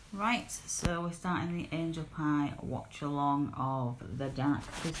Right, so we're starting the Angelpie watch along of the Dark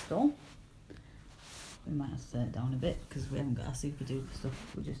Crystal. We might have to turn it down a bit because we haven't got our super duper stuff.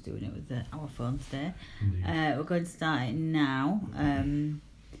 We're just doing it with our phone today. We're going to start it now.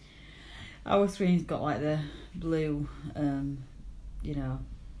 Our screen's got like the blue, film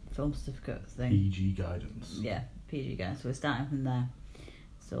certificate thing. PG guidance. Yeah, PG guidance. So we're starting from there.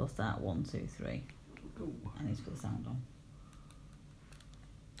 So we'll start 1, 2, 3. Ooh. I need to put the sound on.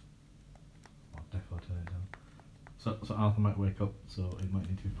 I'll definitely turn it down. So Arthur might wake up, so it might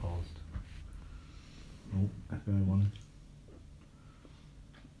need to be paused. Oh, FBI warning.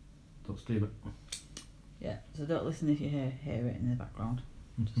 Don't steal it. Yeah, so don't listen if you hear it in the background.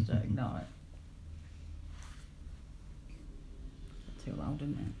 Just ignore it. Too loud,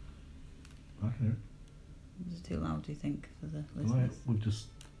 isn't it? I can hear it. Is it too loud, do you think, for the listeners? We've just...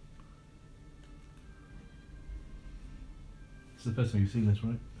 It's the first time you've seen this,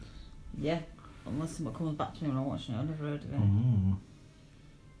 right? Yeah, unless somebody comes back to me when I'm watching it. I've never heard of it. Mm.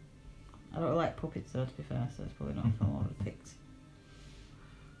 I don't like puppets though, to be fair, so it's probably not a film I would have picked.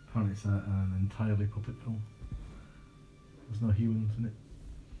 Apparently it's an entirely puppet film. There's no humans in it,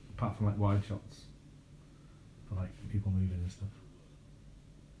 apart from like wide shots for like people moving and stuff.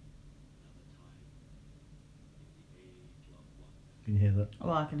 Can you hear that?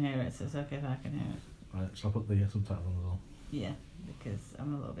 Well, I can hear it, so it's okay if I can hear it. Right, shall I put the subtitles on as well? Yeah, because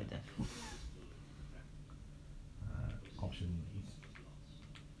I'm a little bit deaf. Options.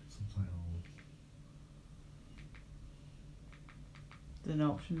 Subtitles. There's an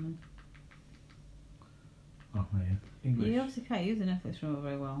option then. Oh, there you go. English. You obviously can't use the Netflix remote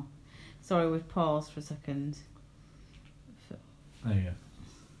very well. Sorry, we've paused for a second. There you go.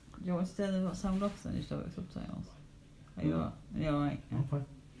 Do you want to turn the sound off then, just have it subtitles? Are you alright? Are you alright? Yeah. I'm fine.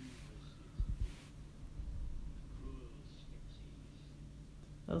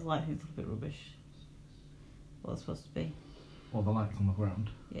 Those lighting's a little bit rubbish. What it's supposed to be. Or the lights on the ground.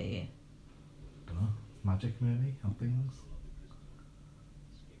 Yeah. Don't know. Magic maybe, or things.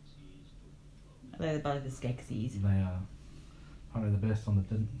 They're the bad the Skeksis. They are. Apparently they're based on the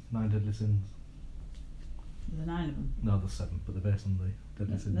 9 Deadly Sins. There's 9 of them. No, there's 7, but they're based on the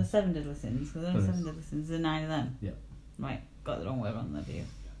Deadly Sins. There's 7 Deadly Sins. Because there's 7 Deadly Sins. There's 9 of them. Yeah. Right, got the wrong way around there, view.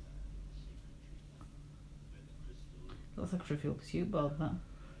 Looks like a Trivial Pursuit board, that.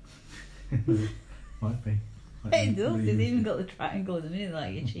 Might be. It does. It's even got the triangle in the middle,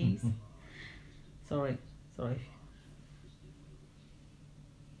 like your cheese. Sorry.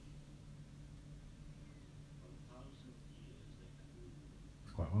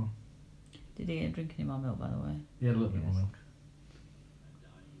 It's quite well. Did he drink any more milk, by the way? He had a little bit more milk.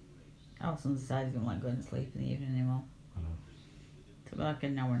 Allison's decided he doesn't like going to sleep in the evening anymore. I know. Took me like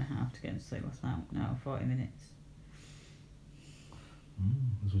an hour and a half to get to sleep last night. Now 40 minutes.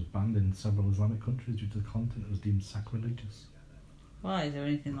 This was banned in several Islamic countries due to the content that was deemed sacrilegious. Why? Is there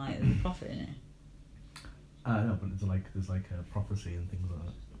anything like there's a prophet in it? No, but there's like a prophecy and things like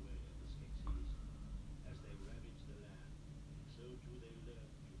that.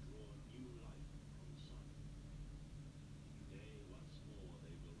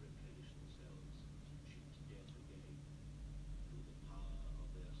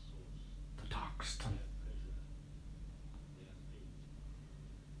 The Darkstone.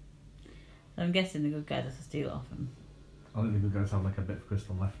 So I'm guessing the good guy has to steal it off him. I think the good guys have like a bit of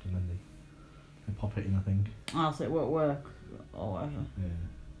crystal left and then they pop it in, I think. Oh, so it won't work or whatever. Yeah.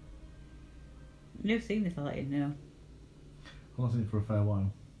 You've seen this, I'll let you know. Well, I've seen it for a fair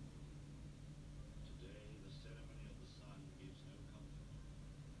while.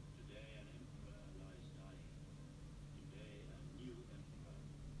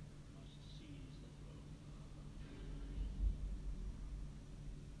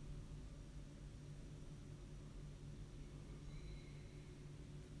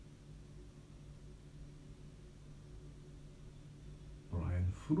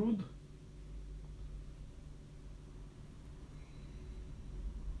 Fruit.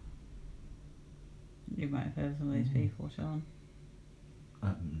 You might have heard some of these people, Sean.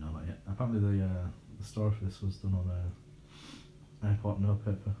 No, not yet. Apparently the story for this was done on airport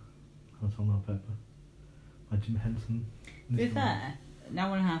notepaper, hotel notepaper, by Jim Henson. To be fair, an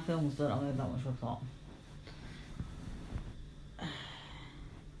hour and a half films don't have that much of a plot.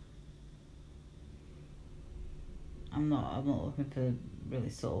 I'm not looking for really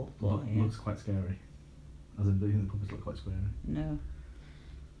subtle plot here. Looks quite scary. As in, do you think the puppets look quite scary? No.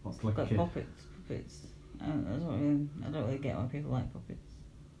 What's like a But kid? puppets. I don't really get why people like puppets.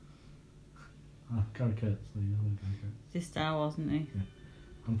 Gary Kurtz, there you go, Gary Kurtz. He's Star Wars, isn't he? Yeah.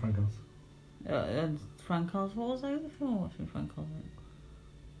 And Frank Oz. And Frank Oz, what was I the film watching Frank Oz?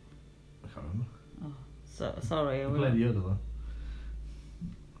 Sorry. He played Yoda though.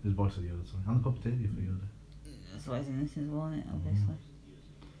 His voice of Yoda, sorry. And the puppeteer for Yoda. That's why he's in this as well, isn't it? Obviously.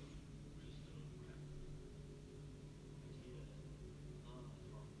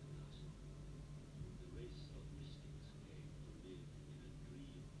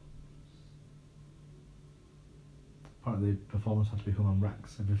 Apparently the performance had to be hung on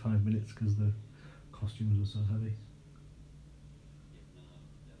racks every 5 minutes because the costumes were so heavy.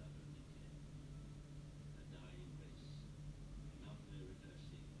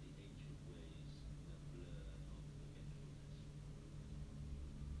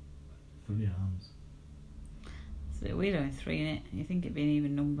 Three arms. It's a bit weird having 3 in it. You think it'd be an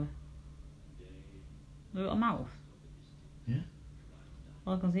even number. Look at a mouth. Yeah.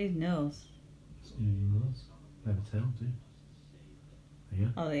 All I can see is nose. It's even nose. They have a tail too. There you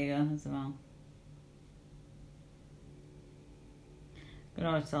go. Oh, there you go. That's the mouth. Can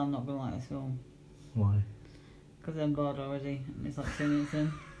already tell I'm not going to like this film. Why? Because I'm bored already. And it's like 2 minutes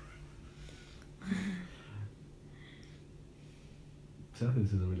in. So I think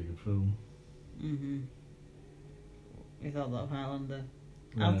this is a really good film. We thought that of Highlander.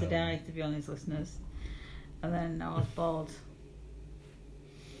 How to Die, to be honest, listeners. And then I was bored.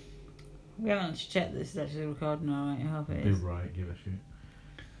 We haven't actually checked that this is actually recording alright. I hope it is. Be right, give a shoot.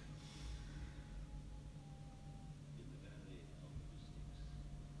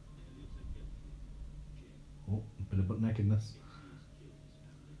 Oh, a bit of butt nakedness.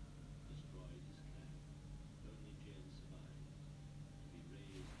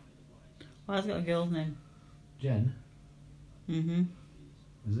 Why has it got a girl's name? Jen?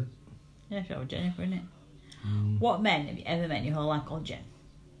 Is it? Yeah, sure, Jennifer, innit? What men have you ever met in your whole life called Jen?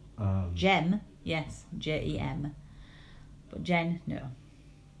 Jem, yes, Jem. But Jen, no.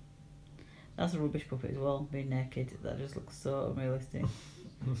 That's a rubbish puppet as well, being naked. That just looks so unrealistic.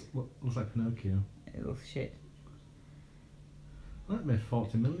 looks like Pinocchio. It looks shit. That made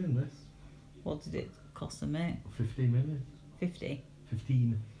 40 million, this. What did it cost to make? 15 million. 50?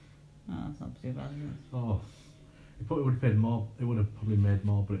 15. Oh, that's not too bad, is it? Oh. It probably would have paid more. It would have probably made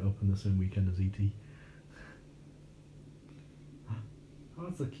more, but it opened the same weekend as E.T. Oh,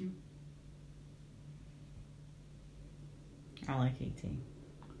 that's so cute. I like E.T.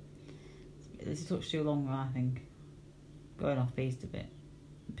 It's a touch too long, I think. Going off beast a bit.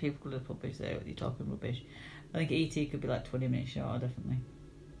 People could have published there, you're talking rubbish. I think E.T. could be like 20 minutes shorter, definitely.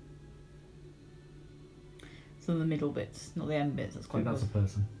 Some of the middle bits, not the end bits, that's quite good. That's a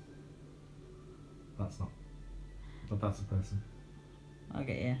person. That's not. But that's a person. I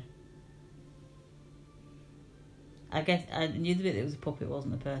get you. I guess I knew the bit that it was a puppet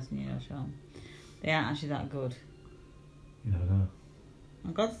wasn't a person, you know, Sean. They aren't actually that good. You never know.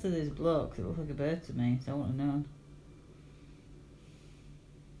 I'm glad to see this bloke, 'cause it looks like a bird to me, so I wouldn't have known.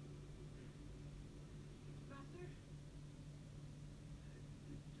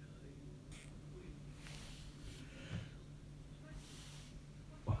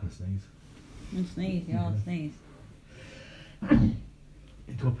 Oh, I sneeze. And sneeze, you all sneeze.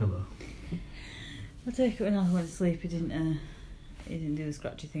 Into a pillow. I take it when I went to sleep, he didn't do the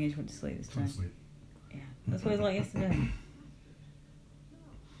scratchy thing, he just went to sleep this time. Sleep. Yeah, that's what it was like yesterday.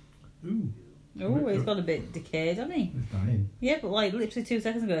 Ooh. Oh, he's got a bit decayed, hasn't he? He's dying. Yeah, but like literally 2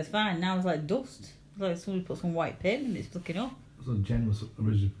 seconds ago it's fine, now it's like dust. It's like somebody put some white paint and it's flicking off. So Jen was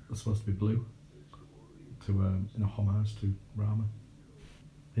originally supposed to be blue, to in a homage to Rama,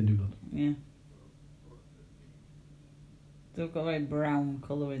 Hindu god. Yeah. They've got a very brown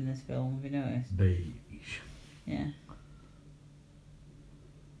colour in this film, have you noticed? Beige. Yeah.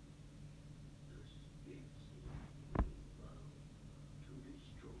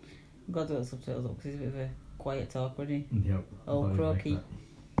 I'm glad to get subtitles up because he's a bit of a quiet talk, wasn't he? Yep. Old croaky.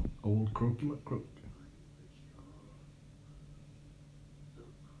 Old croaky McCroak.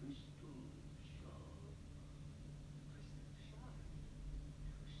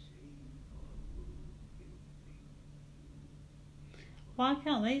 Why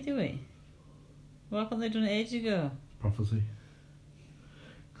can't they do it? Why can't they done it ages ago? Prophecy.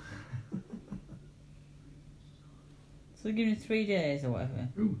 So they're giving it 3 days or whatever.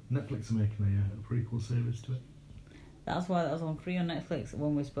 Ooh, Netflix are making a prequel series to it. That's why that was on free on Netflix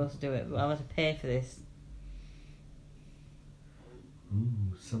when we were supposed to do it, but I had to pay for this.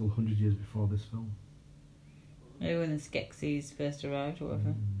 Ooh, several hundred years before this film. Maybe when the Skeksis first arrived or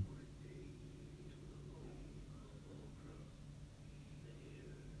whatever.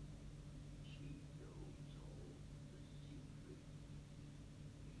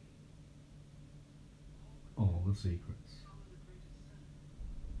 All the secrets.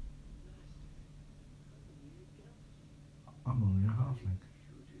 I'm only a halfling.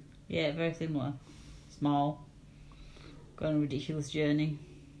 Yeah, very similar. small. Go on a ridiculous journey.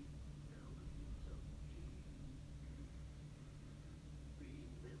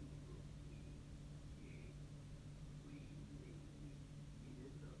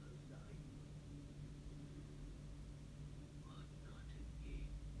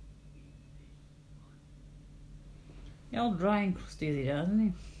 He's all dry and crusty as he does, isn't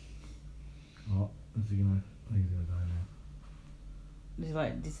he? What? Is he gonna? I think he's gonna die now. Does he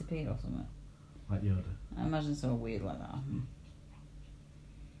like disappear or something? Like Yoda. I imagine something weird like that.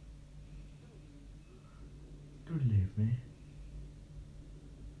 Don't leave me.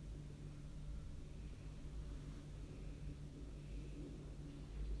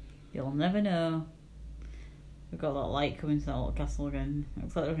 You'll never know. We've got that light coming to that little castle again. It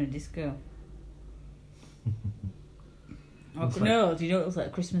looks like they're in a disco. Oh, no, do you know it looks like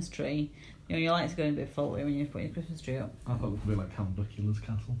a Christmas tree? You know, your light's going a bit faulty when you're putting your Christmas tree up. I thought it would be like Count Dracula's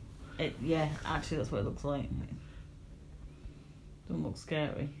castle. Yeah, actually that's what it looks like. Doesn't look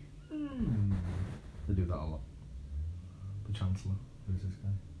scary. They do that a lot. The Chancellor, who's this guy?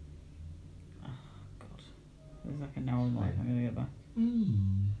 Oh, God. There's like an hour in life I'm going to get back.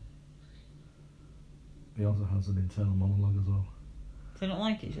 He also has an internal monologue as well. They don't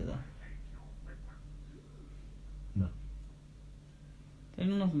like each other? No. They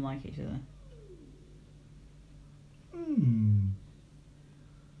do nothing like each other? So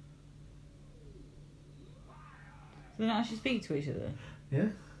they don't actually speak to each other? Yeah.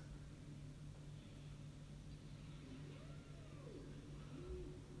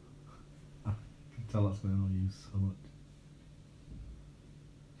 I can tell that's going to use so much.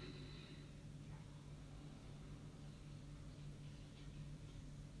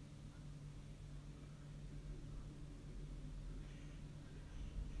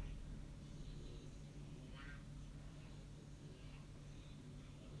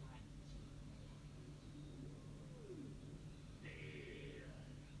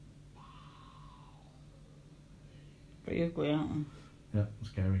 Pretty ugly, aren't they? Yeah,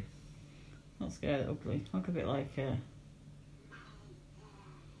 scary. Not scary, ugly. Look a bit like It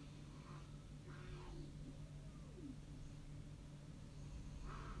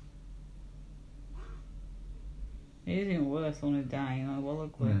is even worse, only dying. Oh, well,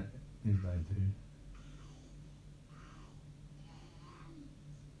 ugly. Yeah, he's dying too.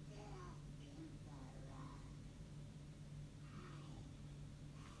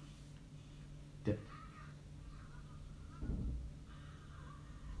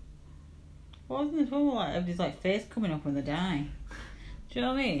 Wasn't this one like everybody's like face coming off when they die? Do you know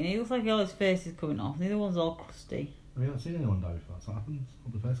what I mean? He looks like all his face is coming off. The other one's all crusty. Have you not seen anyone die before? That's what happens.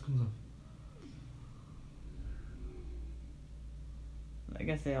 All the face comes off. I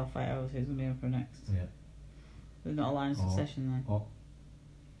guess they all fight over who's going to be in for next. Yeah. There's not a line of succession then. Oh.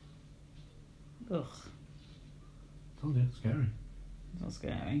 Ugh. Told you, scary. It's not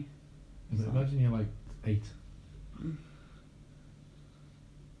scary. Imagine you're like 8.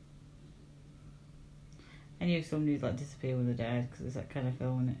 I knew somebody'd like disappear when they died because it's that kind of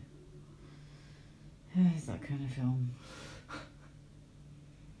film, isn't it? It's that kind of film.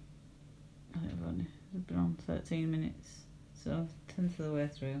 I don't know. It's been on 13 minutes, so 10th of the way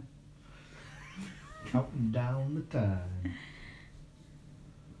through. Counting down the time.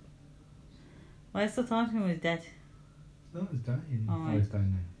 Why is still talking to him when he's dead? No, he's dying. Oh, right. He's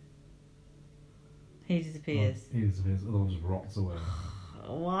dying now. He disappears. Oh, he disappears, other one just rots away.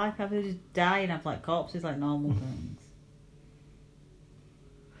 Why can't they just die and have like corpses like normal things?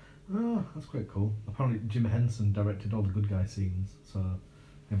 Oh, that's quite cool. Apparently Jim Henson directed all the good guy scenes, so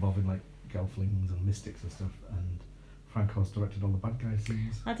involving like gelflings and mystics and stuff, and Frank Oz directed all the bad guy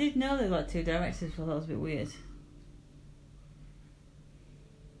scenes. I did know there were like 2 directors, but I thought that was a bit weird.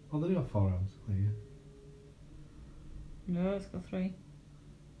 Oh, they do have 4 arms. There you No, it's got 3.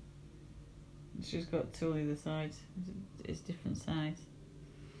 It's just got 2 on either side. It's different sides.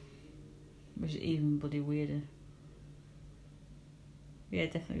 Which is even bloody weirder. Yeah,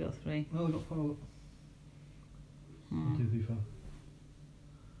 definitely got 3. go. Oh, they got 4. Look. 1, 2, 3, 4.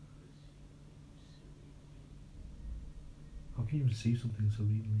 How can you receive something so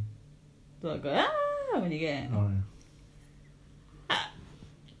easily? Don't go when you get it. Oh, yeah.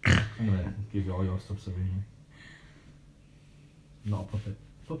 I'm gonna give you all your stuff so easily. Not a puppet.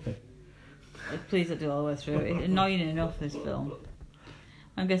 Puppet. Please don't do all the way through. It's annoying enough, this film.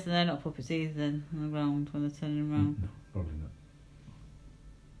 I'm guessing they're not puppets either then, on the ground when they're turning around. No, probably not.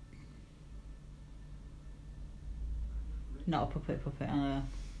 Not a puppet, I know.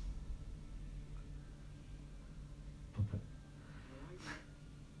 Puppet.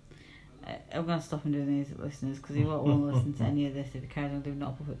 I'm going to stop and do these, listeners, because he won't want to listen to any of this if he carries on doing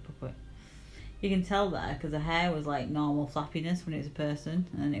not a puppet. You can tell that because her hair was like normal flappiness when it was a person,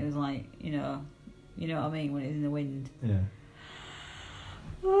 and it was like, you know what I mean, when it was in the wind. Yeah.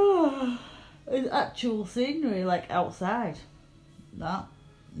 It's actual scenery, like outside. That.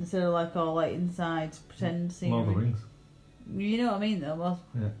 Instead of like all like inside pretend scenery. Lord of the Rings. You know what I mean though, most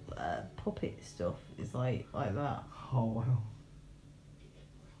Yeah. puppet stuff is like that. Oh wow.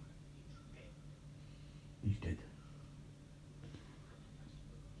 He's dead.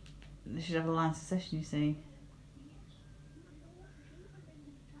 They should have a line succession, you see.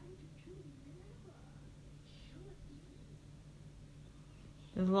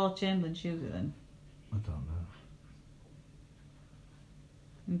 Does Lord Chamberlain choose it then? I don't know.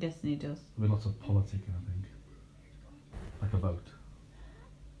 I'm guessing he does. There'll be lots of politicking, I think. Like a vote.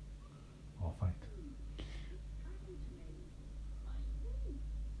 Or fight.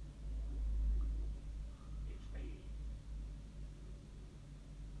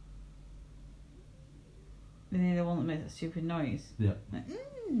 Isn't he the one that makes that stupid noise? Yeah. Like,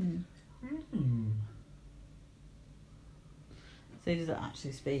 So he doesn't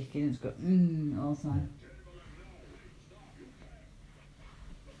actually speak, he just go all the time.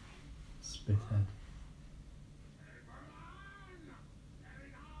 Spit head.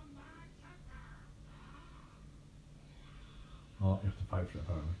 Oh, you have to fight for it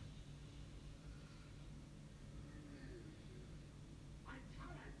apparently.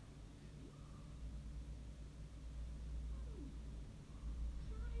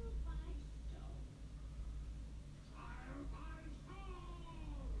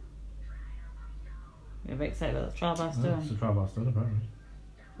 You're a bit excited about the trial by Oh, stone. it's a trial by stone apparently.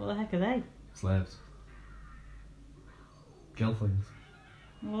 What the heck are they? Slaves. Gelflings.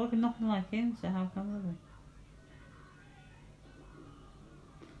 Well, looking nothing like him, so how come they?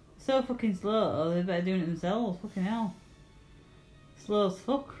 So fucking slow, they better doing it themselves, fucking hell. Slow as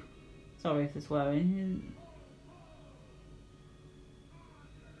fuck. Sorry for swearing.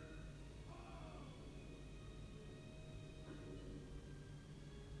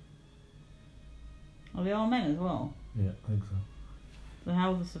 Are they all men as well? Yeah, I think so. So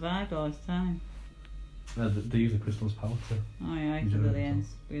how have they survived all this time? They use the crystal's power to. Oh yeah, I Regenerate could the themselves.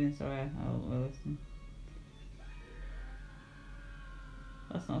 ends. Sorry, I won't listen.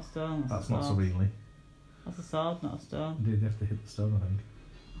 That's not a stone. That's a not sword. serenely. That's a sword, not a stone. They have to hit the stone, I think.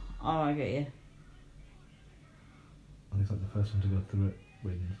 Oh, I get you. And it's like the first one to go through it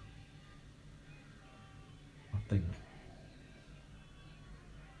wins. I think.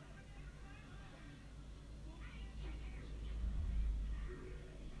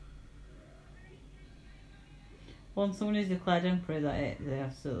 Once someone is declared emperor, they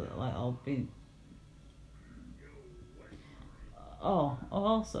have to like all be. Oh,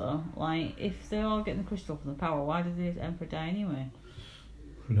 also, like if they're all getting the crystal from the power, why did the emperor die anyway?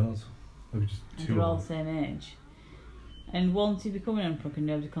 Who knows? Maybe just And two they're all of the them. same age. And once you become an emperor, can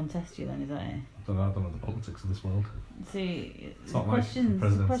nobody contest you then? Is that it? I don't know the politics of this world. See, It's the not like the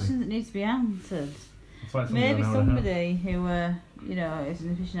presidency. questions that need to be answered. That's why it's only Maybe an hour and a half. somebody who, is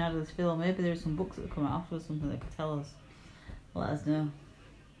an aficionado of this film, maybe there's some books that come out afterwards, something that could tell us, let us know.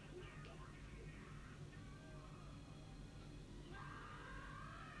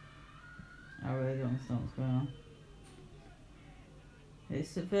 I really don't understand what's going on.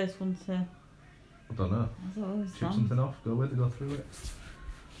 It's the first one to. I don't know. I don't Chip understand. something off, go with it, go through it.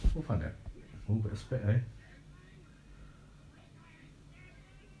 We'll find out. A little bit of spit, eh?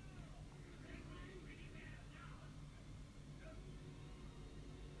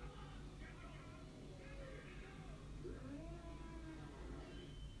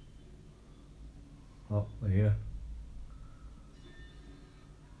 Oh, there you go.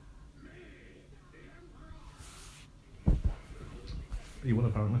 You won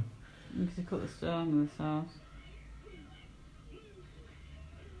apparently. Because they cut the stone with this house.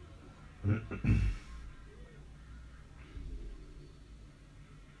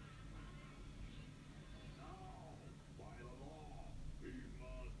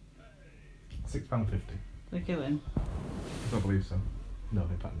 £6.50. They kill him. I don't believe so. No,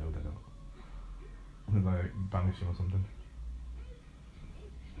 in fact, no, they don't. I think they banish him or something.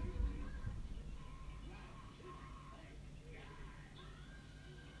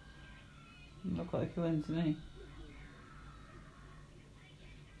 Look like they kill him to me.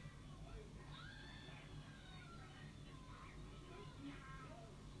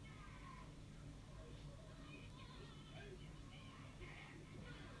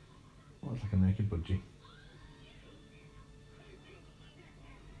 Oh, it's like a naked budgie.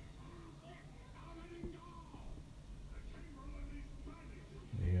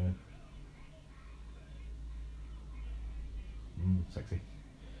 There you go. Sexy.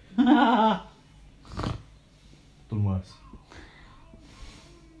 even worse.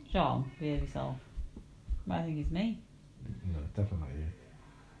 Sean, behave yourself. But I think it's me. No, definitely not you.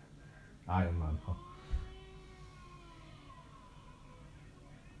 Iron Man. Oh.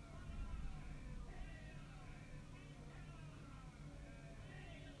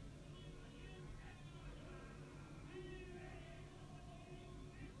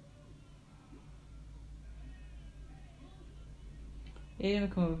 He didn't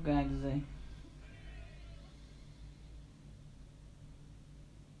become a good guy, does he?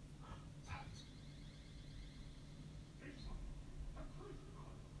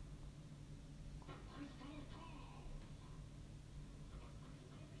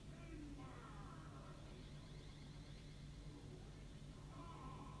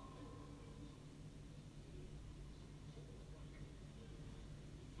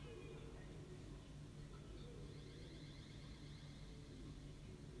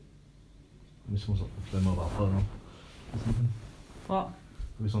 Maybe someone's left their mobile phone on or something. What?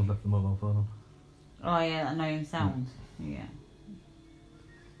 Maybe someone's left the mobile phone on. Oh yeah, that annoying sound. Yeah.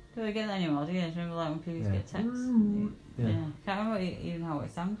 Do we get that anymore? Do you guys remember like when people used to get texts? Yeah. Can't remember even how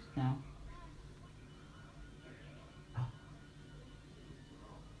it sounds now.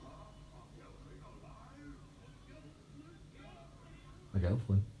 A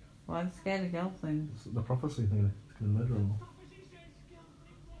gelfling. Why are they scared of gelflings? It's the prophecy thing. It's going to murder them all.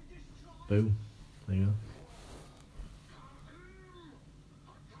 Boom. There you go.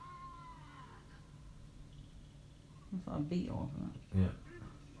 That's like a beetle, isn't it?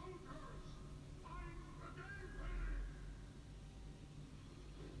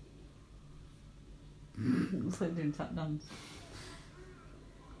 Yeah. Looks like doing tap dance.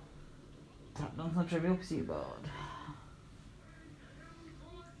 Tap dance on Trivial Pursuit board.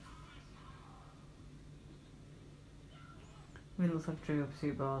 I mean, it looks like Trivial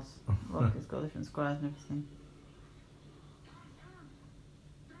Pursuit boards. Look, it's got different squares and everything.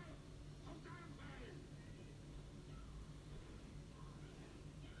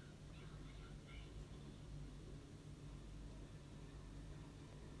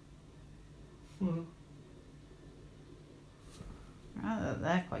 Oh,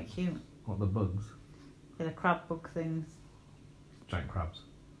 they're quite cute. What, the bugs? They're the crab bug things. Giant crabs.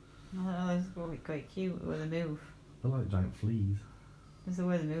 I don't know, they're quite cute the way they move. They're like giant fleas. It's the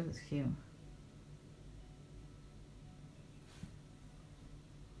way they move that's cute.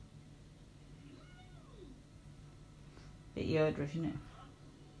 Bit Yoda, isn't it?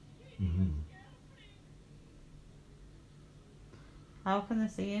 Mm-hmm. How can they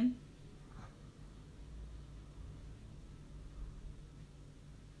see him?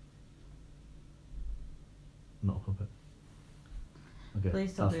 Not a puppet. Okay,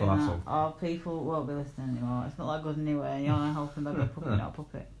 Please stop that's doing the that, last one. or people won't be listening anymore. It's not that good anyway. You're not helping by being a puppet, not a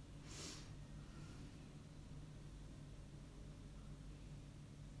puppet.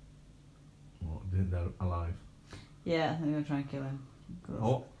 What, do you think they're alive? Yeah, I think they're going to try and kill him.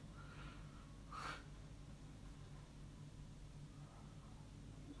 Oh.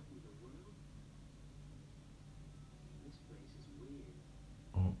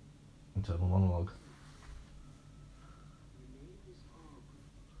 Oh, internal monologue.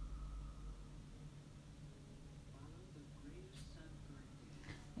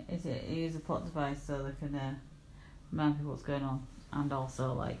 Is it use a plot device so they can remind people what's going on, and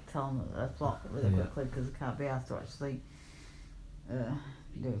also like tell them the plot really quickly because they can't be asked to actually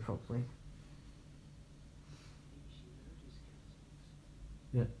do it properly.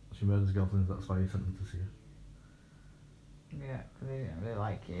 Yeah, she murders girlfriends, that's why you sent them to see her. Yeah, because they didn't really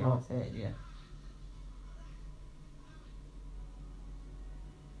like you. Always hated you.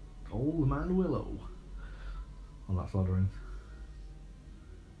 Old Man Willow. Oh, that's Lord of the Rings.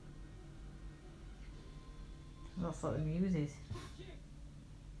 That's like the Muses.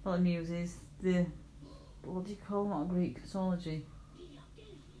 Not the Muses, the... What do you call them? Not Greek mythology.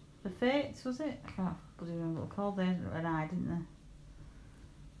 The Fates, was it? I can't bloody remember what they're called. They had an eye, didn't they?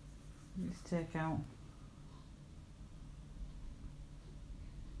 Let's take out.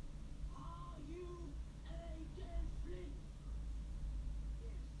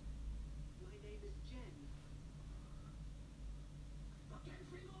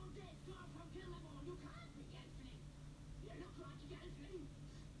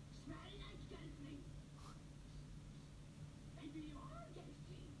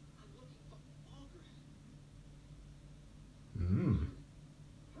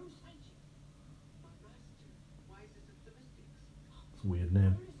 It's a weird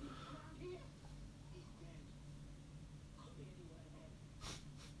name.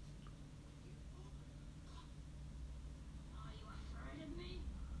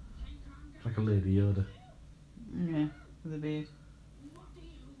 It's like a Lady Yoda. Yeah, with a beard. What do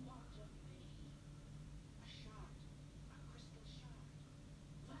you want of me? A shard. A crystal shard.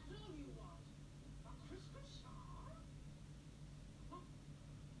 That's all you want? A crystal shard? Huh?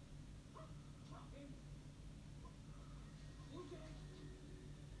 Huh? Drop him. Bouger.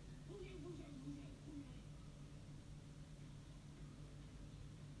 Bouger, bouger, bouger, bouger.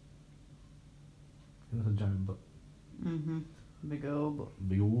 That's a giant butt. Big old butt.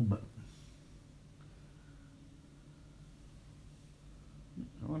 Big old butt.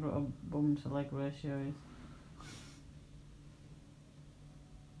 I wonder what a bum to leg ratio is.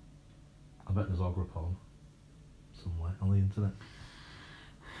 I bet there's ogre porn somewhere on the internet.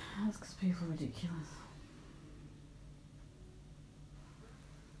 That's because people are ridiculous.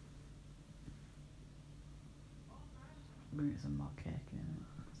 Bring some more cake in it.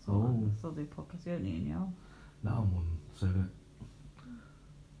 So they podcast, you don't need any else. Now I'm on saving it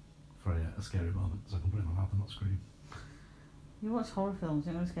for a scary moment so I can put it in my mouth and not scream. You watch horror films,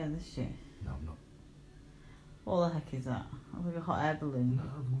 you're not scared of this shit. No, I'm not. What the heck is that? It's like a hot air balloon. No,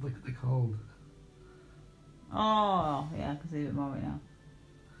 look at the cold. Oh, yeah, I can see it more right now.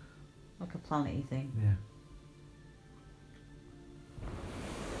 Like a planety thing. Yeah.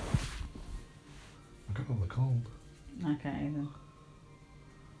 I got all the cold. I can't either.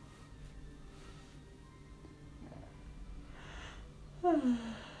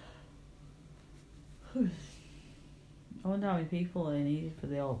 I wonder how many people are needed for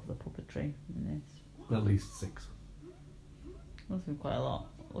the puppetry in this. At least 6. Must be quite a lot.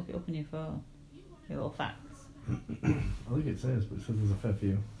 Look it up on your phone. Your little facts. I think it says, but it says there's a fair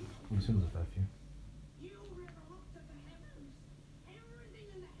few. I'm assuming there's a fair few. You ever looked at the heavens? Everything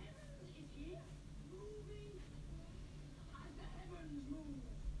in the heavens is here, moving as the heavens move.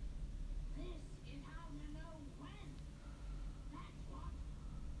 This is how you know when. That's what.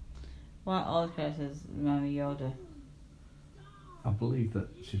 Well, all the characters remind me of Yoda. I believe that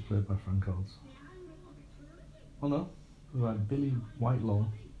she's played by Frank Oz. Oh no, it was like Billy Whitelaw,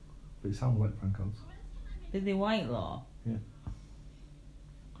 but it sounds like Frank Oz. Billy Whitelaw? Yeah.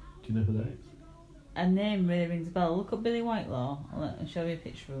 Do you know who that is? Her name really rings a bell. Look up Billy Whitelaw and show me a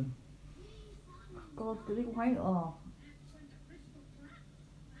picture of him. Oh God, Billy Whitelaw.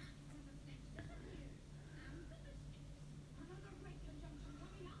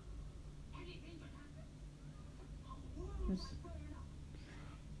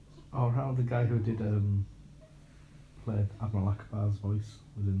 Oh, how the guy who did played Admiral Akbar's voice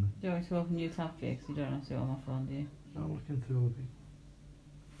was in there. Do you want me to open your tab for you? Because you don't have to see it on my phone, do you? No, I'm looking through all the people.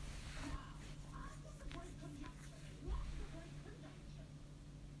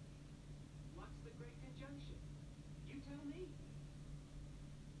 What's the great conjunction? You tell me.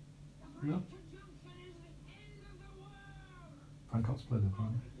 The No. great conjunction is the end of the world. Frank Oz played it,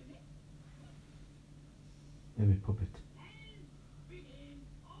 apparently. Maybe puppet. And begin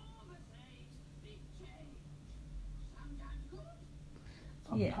all the same big change. Sometimes good.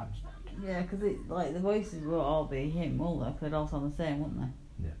 Yeah. Sometimes. Yeah, because like the voices will all be him, will they? 'Cause they'd all sound the same, wouldn't they?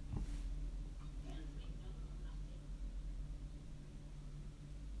 Yeah.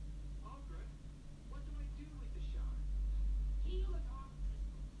 Ogre, what do I do with the shard? Heal the dark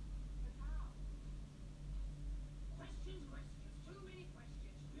crystal. But how? Questions, questions. Too many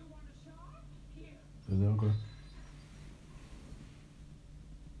questions. You want a shard? Here. Who's the ogre?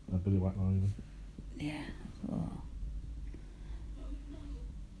 Billy Whitelaw even. Yeah. Oh.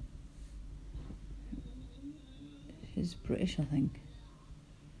 She's British, I think.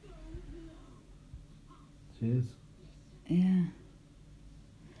 She is. Yeah.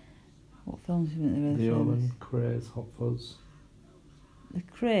 What films have been really The famous? Omen, Craze, Hot Fuzz. The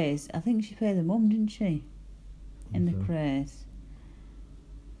Craze. I think she played the mum, didn't she? In The So, Craze.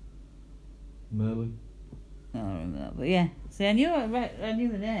 Merlin. I don't remember that, but yeah. See, I knew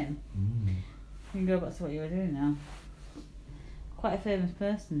the name. Mm. You can go back to what you were doing now. Quite a famous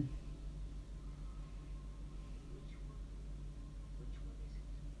person. Which one is it?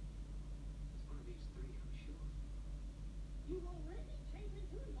 It's one of these three, I'm sure. You've already taken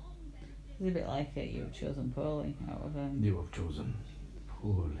too long, It's a bit like it. You were chosen poorly out of You have chosen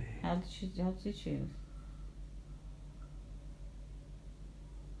poorly. How did you choose?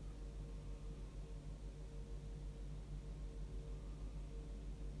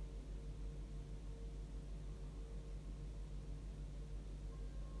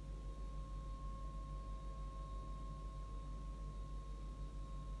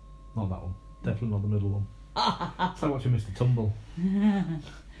 Not that one. Definitely not the middle one. It's like watching Mr. Tumble.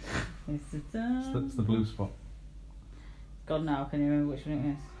 It's It's the blue spot. God, now can you remember which one it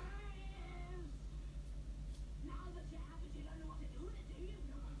was? Now that you have it, you don't know what to do with it, do you?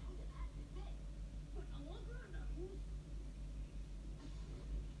 No one told you that, did they? But no longer enough.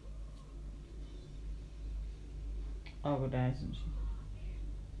 Olga dies, doesn't she?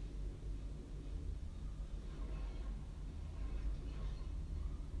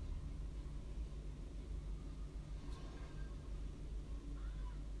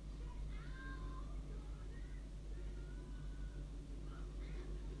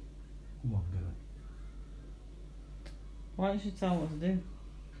 Come on, get it. Why don't you tell her what to do?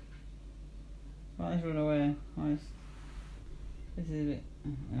 Why don't you run away? This is a bit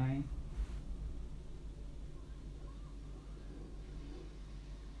annoying.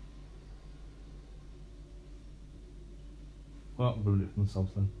 Well, ruined it for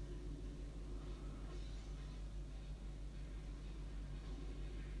themselves then.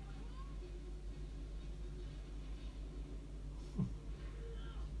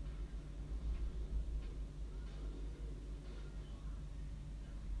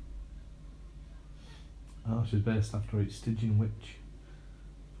 Oh, she's based after a Stygian witch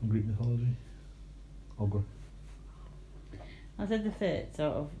from Greek mythology. Ogre. I said the Fates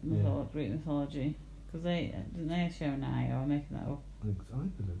out of Greek mythology. Because didn't they show an eye, or am I making that up? I think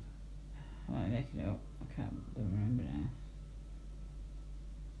they did. I might be making it up. I don't remember now.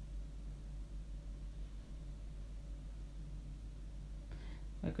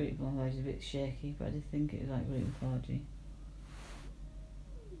 My Greek mythology is a bit shaky, but I did think it was like Greek mythology.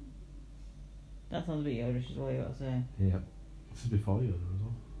 That sounds a bit Yorish as well, you got to say. Yeah. This is before Yoda as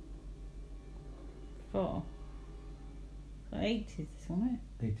well. Before? Like 80s, this one,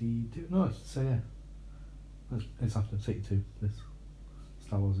 it? 82? No, it's after. It's 82, this.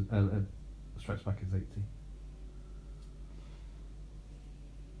 Star Wars, Strikes Back is 80.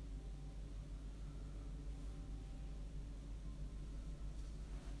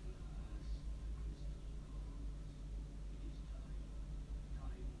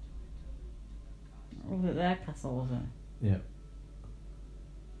 Was it their castle, was it? Yeah.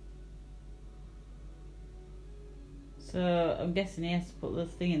 So, I'm guessing he has to put the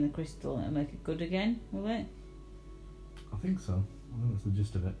thing in the crystal and make it good again, will it? I think so. I think that's the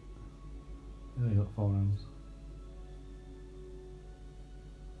gist of it. Yeah, you got 4 rounds.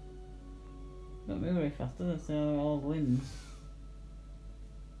 Don't move very fast, does it? So, all wins.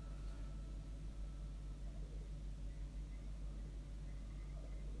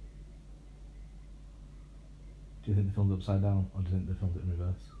 Do you think they filmed it upside down, or do you think they filmed it in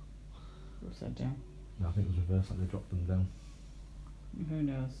reverse? Upside down. No, I think it was reverse, like they dropped them down. Who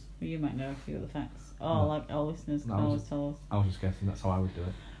knows? Well, you might know a few of the facts. Or No. like our listeners can No, I was always just- tell us. I was just guessing, that's how I would do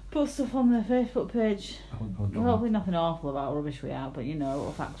it. Put stuff on their Facebook page. I would Well, drop hopefully nothing awful about how rubbish we are, but you know,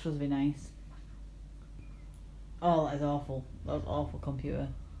 little facts would be nice. Oh, that is awful. That was awful computer.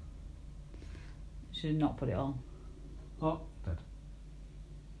 Should have not put it on. Oh, dead.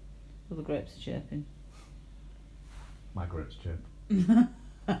 All the grapes are chirping. My grapes chirp.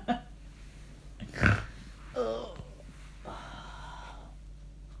 Oh.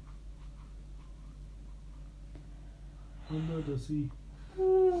 Under the sea.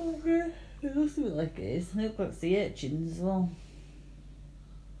 Oh, okay. It looks a bit like it is. They look like sea urchins as well.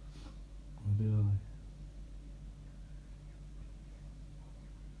 Maybe are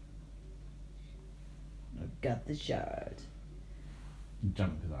I've got the shard. they?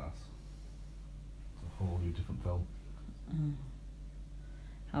 Jump his ass. It's a whole new different film.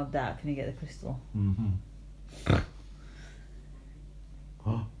 How dark can you get the crystal? Mm-hmm.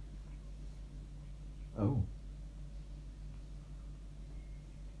 Oh. Oh.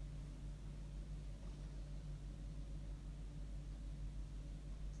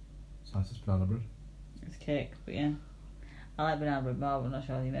 It's nice as banana bread. It's cake, but yeah. I like banana bread more, but I'm not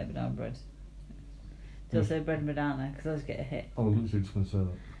sure how you make banana bread. Do you Yeah. say bread and banana? Because I always get a hit. I was literally just going to say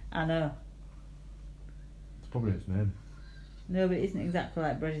that. I know. It's probably its name. No, but it isn't exactly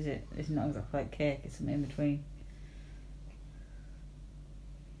like bread, is it? It's not exactly like cake, it's something in between.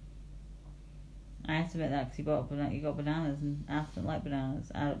 I have to admit that because you got bananas and I don't like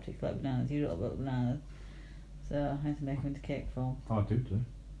bananas. I don't particularly like bananas. You don't like bananas. So I had to make them into cake form. Oh, I do too.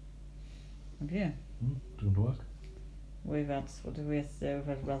 Have you? Doing the work. We've had, what did we have to do? We've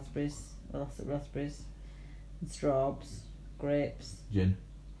had raspberries, elastic raspberries, and strawberries, grapes. Gin.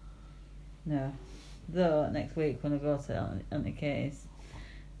 No. Though, next week when I go to Auntie Katie's,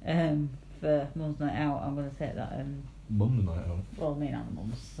 for Mum's night out, I'm going to take that, Monday night out. well, me and Anna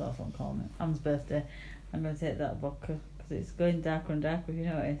Mum's, so that's what I'm calling it. Anne's birthday. I'm going to take that vodka, because it's going darker and darker, if you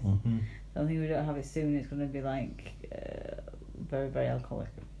notice. Mm-hmm. So I think if we don't have it soon, it's going to be like, very, very alcoholic.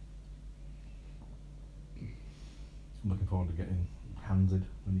 I'm looking forward to getting handsed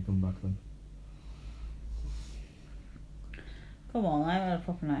when you come back then. Come on, I haven't had a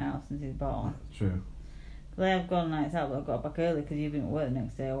proper night out since he's born. That's true. Because I have gone nights out, but I got back early because you've been at work the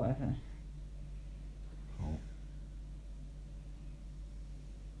next day or whatever. Oh.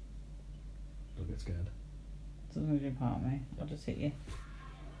 scared. Something's jump out at me. I'll just hit you.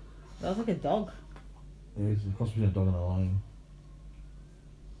 That's like a dog. It is a cross between a dog and a lion.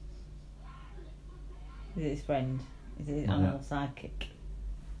 Is it his friend? Is it his Not animal sidekick?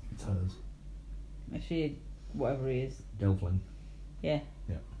 It's hers. Is she whatever he is? Gelfling. Yeah.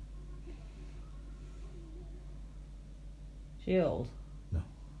 Yeah. She old? No.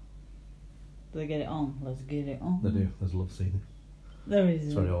 Do they get it on? Let's get it on. They do. There's a love scene. There is.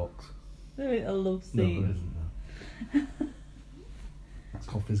 It's very orcs. There is a love No, scene. there isn't. No. It's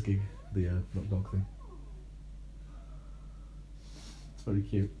called Fizz Gig, the dog thing. It's very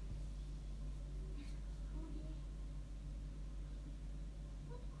cute.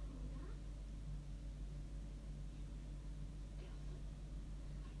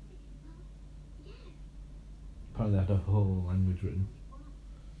 Apparently they had a whole language written.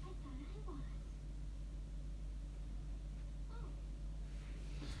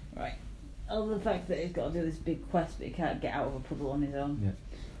 Right. Other than the fact that he's got to do this big quest but he can't get out of a puddle on his own. Yeah.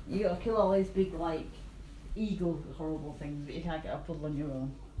 You got to kill all these big, like, eagle horrible things but you can't get out of a puddle on your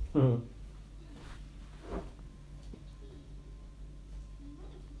own.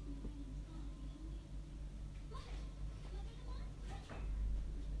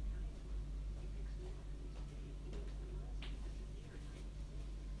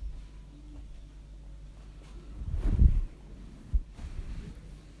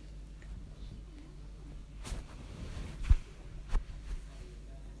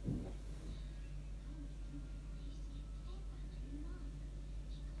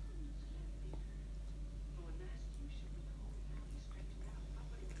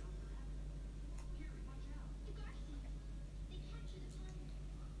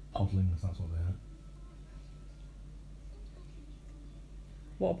 Podlings, that's what they are.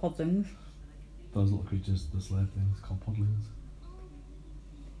 What are podlings? Those little creatures, the slave things, called podlings.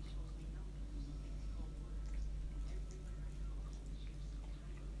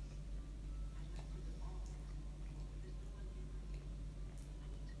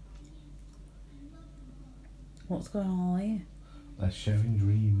 What's going on here? They're sharing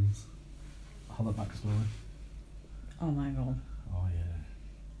dreams. How that backstory? Oh my god. Oh yeah.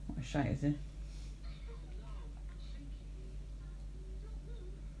 What a shite is it?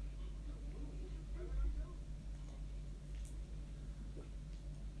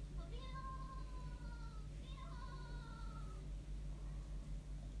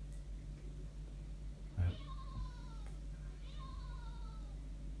 Right.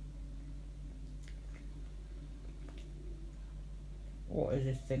 What is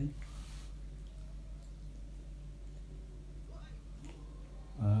this thing?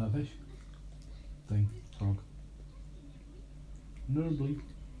 Fish. Thing. Frog. Nerdly.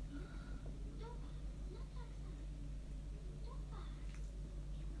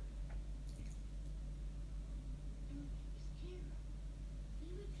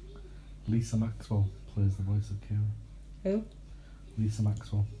 Lisa Maxwell plays the voice of Kira. Who? Lisa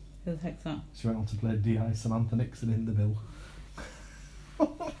Maxwell. Who the heck's that? She went on to play D.I. Samantha Nixon in The Bill.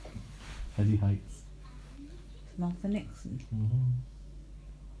 Eddie Heights. Samantha Nixon. Mm-hmm.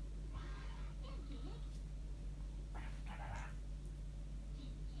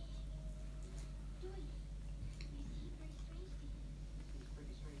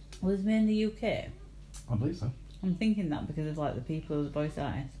 Was me in the UK? I believe so. I'm thinking that because of like the people who's voice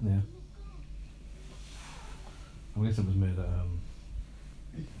artists. Yeah. I guess it was made at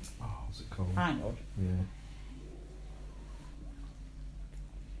what's it called? Arnold. Yeah,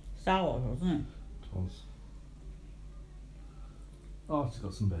 Star Wars, wasn't it? it was. Oh, it's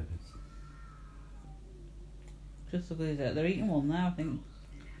got some babies. Just look at it. They're eating one now, I think.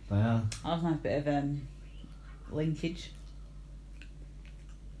 They are. That was a nice bit of linkage.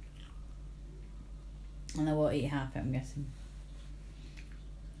 And they won't eat half it, I'm guessing.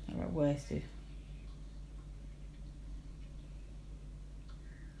 They were wasted.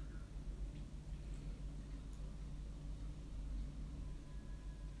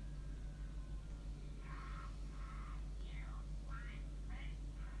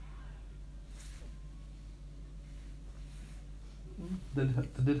 They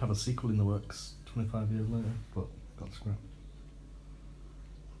did have a sequel in the works 25 years later, but got scrapped.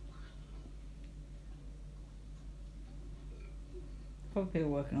 Probably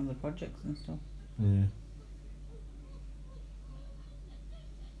people working on the projects and stuff. Yeah.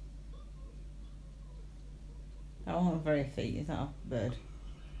 That one was very feet. Is that a bird?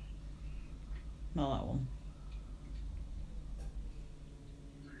 Not that one.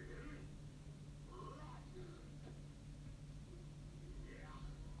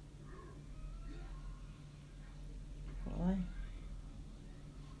 What are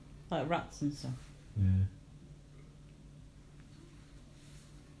they? Like rats and stuff. Yeah.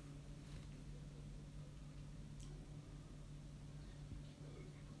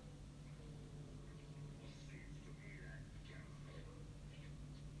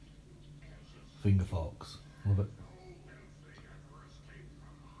 Finger forks. Love it.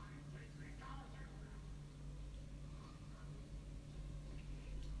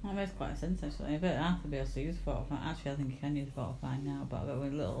 That makes quite sense actually. I bet half the be able to use a fork fine. Actually, I think you can use a fork fine now, but I bet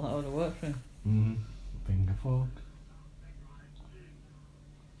with little that would have worked for him. Mm-hmm. Finger fork.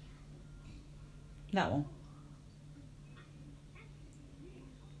 That one.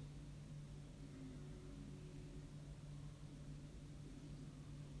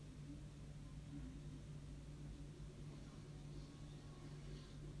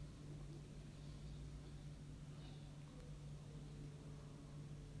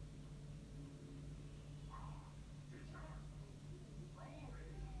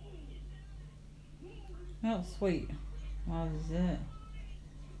 That's sweet. What is it?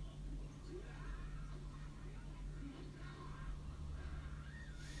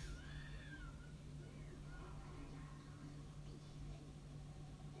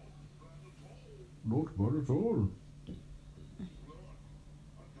 Not bad at all.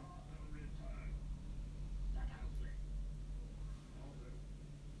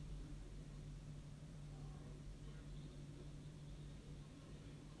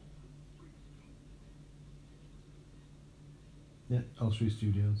 Yeah, Elstree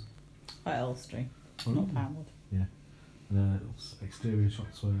Studios. At Elstree, Oh. not Pinewood. Yeah. And exterior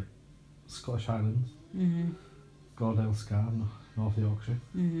shots were Scottish Highlands, Mhm. Gordale Scar, North Yorkshire,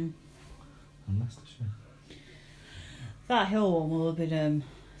 Mhm. and Leicestershire. That hill one will have been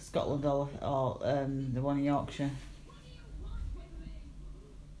Scotland or the one in Yorkshire.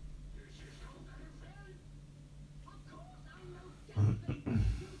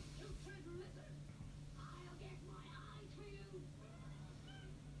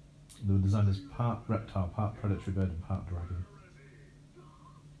 They were designed as part reptile, part predatory bird, and part dragon.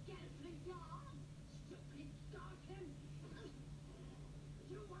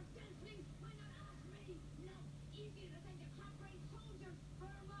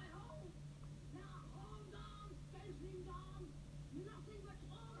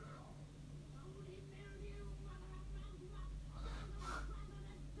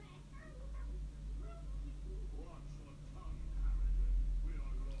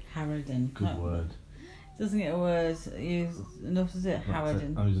 Harridan. Good word. Doesn't get a word used enough, does it? That's it.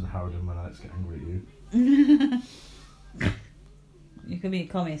 Harridan. I'm using Harridan when I get angry at you. You could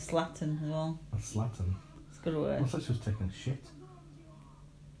call me a slattern as well. A slattern. It's a good word. Looks like she was taking a shit.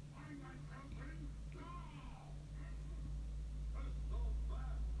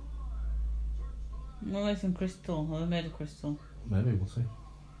 Well, there's some crystal. Well, they're made of crystal. Maybe, we'll see.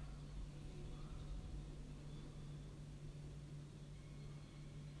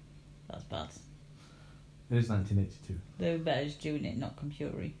 That's bad. It is 1982. They were better just doing it, not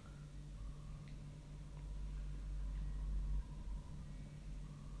computery.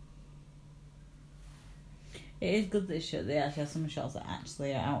 It is good that they actually have some shots that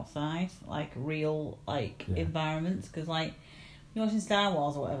actually are outside, like real environments. Because like you're watching Star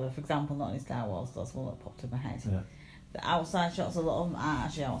Wars or whatever, for example, not in Star Wars, that's one that popped in my head. Yeah. The outside shots, a lot of them aren't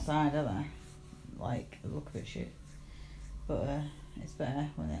actually outside, are they? Like they look a bit shit. But it's better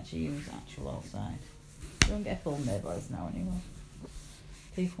when they actually use actual outside. You don't get film made like this now anymore.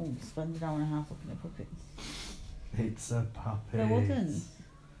 People spend an hour and a half looking at puppets. It's a puppet. There wasn't.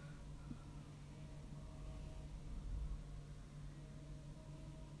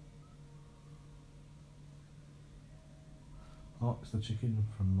 Oh, it's the chicken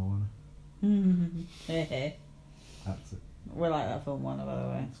from Moana. Hey. That's it. We like that film one, by the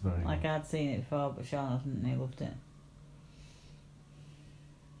way. It's very Like good. I'd seen it before, but Sean hasn't, and he loved it.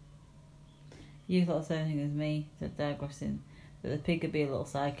 You thought the same thing as me, that digressing, that the pig would be a little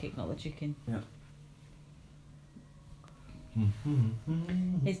sidekick, not the chicken. Yeah.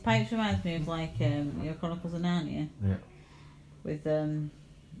 His pipes reminds me of like Chronicles of Narnia. Yeah. With Mr.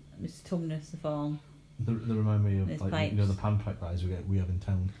 Tumnus the Fawn. They remind me of There's like pipes. the panpipe guys we have in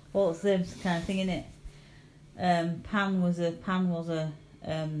town. Well, it's the same kind of thing, innit? Pan was a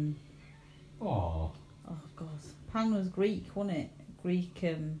Oh. oh god, Pan was Greek, wasn't it? Greek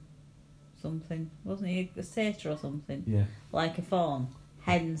something, wasn't he? A satyr or something? Yeah. Like a fawn.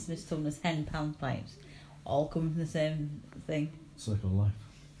 Hens, Mr. Tumnus, hen panpipes, all coming from the same thing. Circle of life.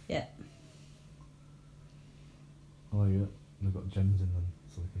 Yeah. Oh yeah. They've got gems in them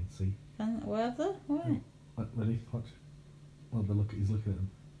so they can see. Where are they? Where? Like, ready? Watch. Well, he's looking at them.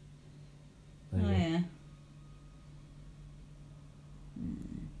 There you Oh go. yeah.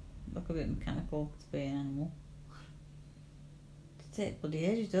 Look a bit mechanical to be an animal. They take bloody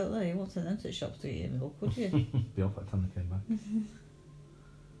ages, don't they? You won't send them to the shops to eat your milk, would you? Be off by the time they came back.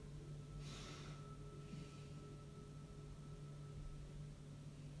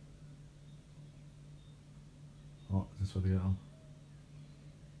 What, is this where they get on?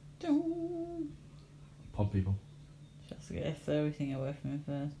 Pod people. She has to get her furry thing away from him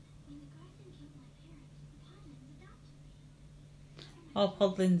first. Oh,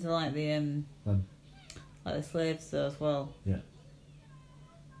 podlings are like the like the slaves though as well. Yeah.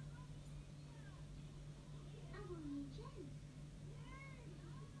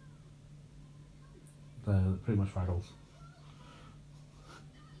 They're pretty much Fraggles.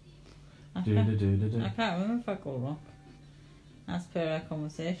 I can't remember Fraggle Rock. As per our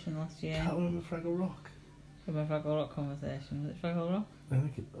conversation last year. Can't remember Fraggle Rock. Remember Fraggle Rock conversation? Was it Fraggle Rock? I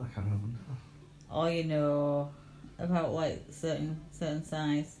can't remember. Oh, you know about like certain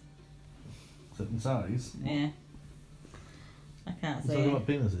size. Certain size? Yeah. I can't say talking it. about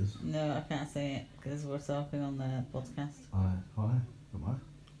penises? No, I can't say it because we're talking on the podcast. Why? Don't mind.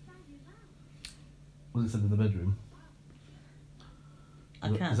 Was it said in the bedroom? I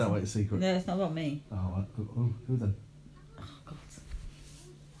can't. Is that why it's secret? No, it's not about me. Oh, right. Who then? Oh God.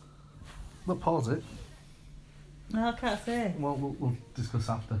 Well, pause it. No, I can't say. Well, we'll discuss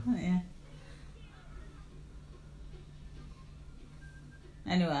after. Yeah.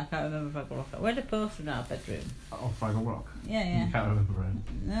 Anyway, I can't remember Fraggle Rock. We had a poster in our bedroom. Oh, Fraggle Rock? Yeah. You can't remember it?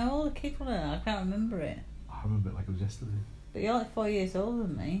 No, all the kids were there. I can't remember it. I remember it like it was yesterday. But you're like 4 years older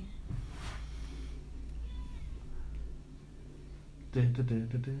than me. Nope.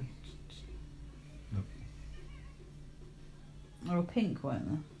 Or a pink, weren't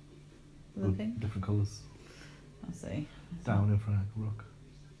there? Was it pink? Different colours. I see. Down in Fraggle Rock.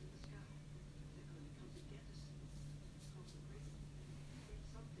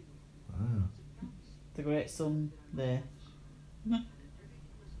 Ah. The great sun there.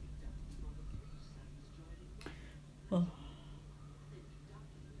 Oh.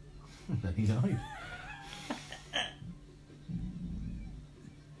 Then he died.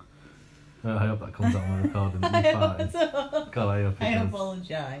 I hope that comes out on the recording. I hope so. God, I hope it I does.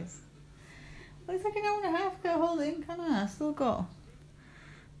 apologise. Well, it's like an hour and a half to hold in, can I? I still got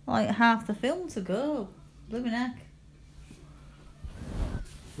like half the film to go. Blooming heck.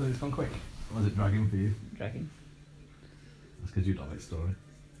 So it's gone quick. Or was it dragging for you? Dragging. That's because you don't like story.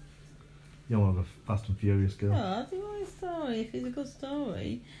 You're one of a Fast and Furious girl. Oh, I do like a story. If it's a good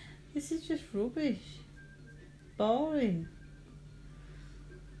story, this is just rubbish. Boring.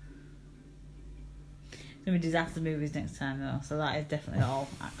 There's going to be disaster movies next time though, so that is definitely all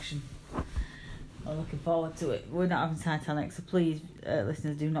action. I'm looking forward to it. We're not having Titanic, so please,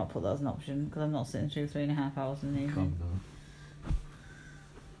 listeners, do not put that as an option, because I'm not sitting through 3.5 hours in the evening. Calm down.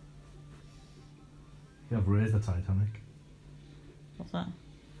 You have raised the Titanic. What's that?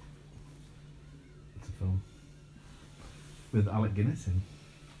 It's a film. With Alec Guinness in.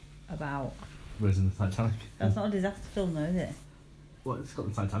 About? Raising the Titanic. That's not a disaster film though, is it? Well, it's got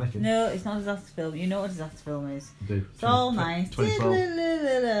the Titanic in. No, it's not a disaster film. You know what a disaster film is. I do. It's all nice.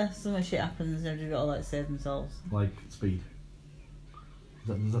 2012. So much shit happens and everybody's got to like save themselves. Like Speed. Is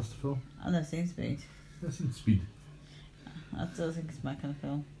that a disaster film? I've never seen Speed. I've seen Speed. I don't think it's my kind of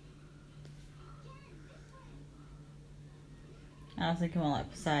film. I was thinking more like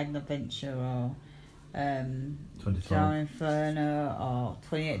Poseidon Adventure or 2012. Down Inferno or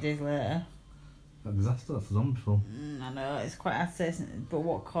 28 Days Later. That disaster? That's a zombie film. I know, it's quite hard to say, isn't it? But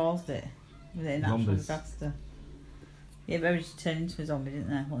what caused it? Was it a natural Zombies. disaster? Yeah, but everybody just turned into a zombie, didn't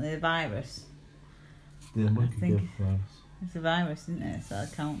they? Wasn't it a virus? The monkey think- gift virus. It's a virus, isn't it? So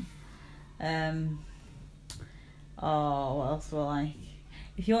that count. Oh, what else were like?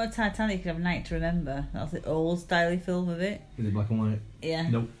 If you want a Titanic, you could have Night to Remember. That's the old styly film of it. Is it black and white? Yeah.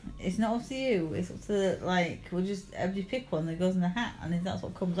 Nope. It's not up to you. It's up to, like, we'll just, everybody pick one that goes in the hat, and if that's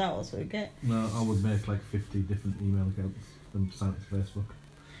what comes out, that's what we get. No, I would make like 50 different email accounts and sign it to Facebook.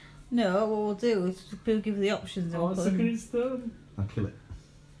 No, what we'll do is people give you the options. And we'll put them, stone. I'll kill it.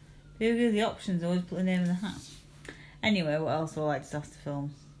 people give you the options, always put the name in the hat. Anyway, what else do I like disaster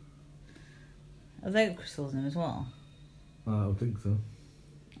films? Have they got crystals in them as well? I would think so.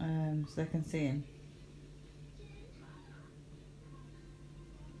 So they can see him.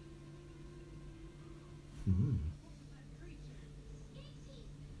 Mm.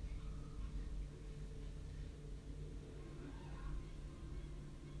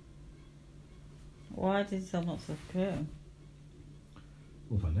 Why did you tell not to curtain?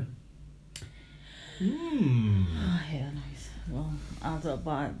 We'll find out. Mm. Oh, yeah, nice. Well, I'll don't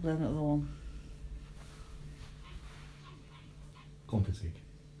buy it, blame it on the one. Confiscate.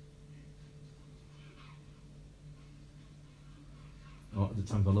 Oh, at the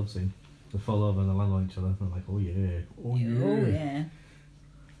time of the love scene, they fall over and they land on each other. And they're like, oh yeah, oh yeah. Oh yeah.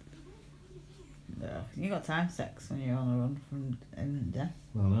 No, you got time for sex when you're on a run from imminent death.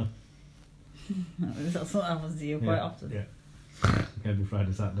 I know. That's what happens to you quite often. Yeah. Every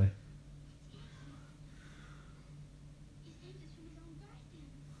Friday, Saturday.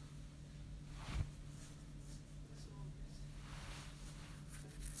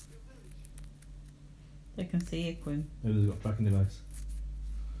 They can see you, Quinn. Maybe they've got a tracking device.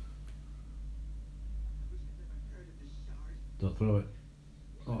 Don't throw it.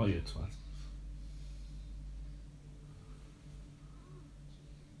 Oh, you twat.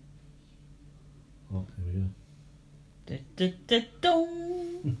 Oh, here we go.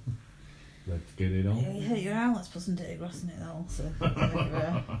 Dong. Let's get it on. Yeah, you hit your arm. Let's put some dirty grass in it. That also.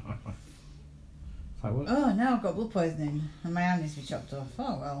 That work? Oh no, I've got blood poisoning and my hand needs to be chopped off.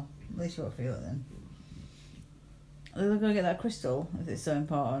 Oh well, at least you won't feel it then. They're going to get that crystal if it's so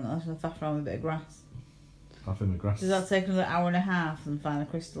important. I'll just faff around with a bit of grass. Faff in with grass. Does that take another hour and a half and find the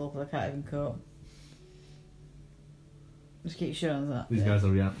crystal because I can't even cope? Just keep showing that. These guys are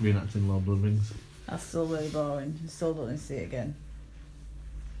reenacting Lord of the Rings. That's still really boring. I still don't need to see it again.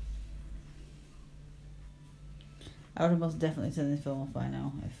 I would have most definitely turned this film off by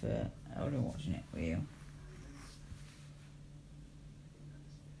now if I would have been watching it with you.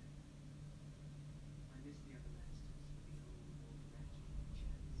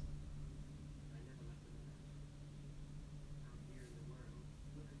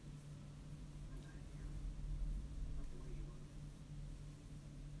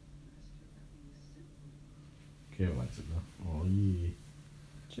 Kira likes it though. Oh yeah.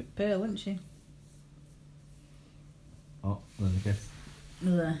 She's pale, isn't she? Oh, then the kiss.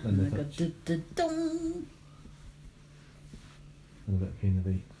 There. And the And touch. dong. And a bit of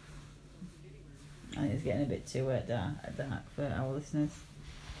P&V. I think it's getting a bit too dark for our listeners.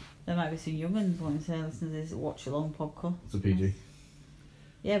 There might be some young ones wanting to listen to this watch along podcast. It's a PG.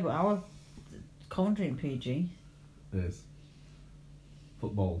 Yeah, but our commentary in PG. It is.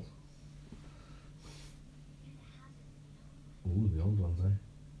 Football. Ooh, the old ones, eh?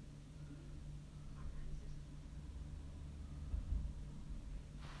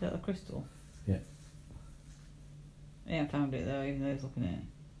 Is that the crystal? Yeah. I haven't found it though, even though he's looking at it.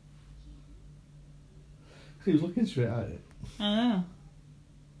 He was looking straight at it. I know.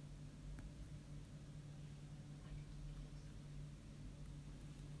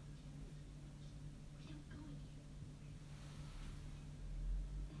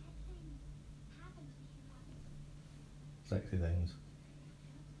 Sexy things.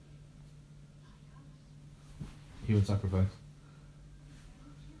 Human sacrifice.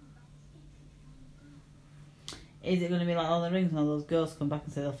 Is it going to be like all the rings and all those ghosts come back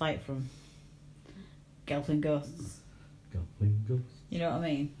and say they'll fight from Gelfling ghosts? Goblin ghost. You know what I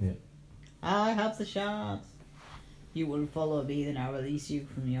mean? Yeah. I have the shards. You will follow me, then I'll release you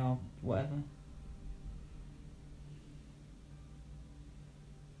from your whatever.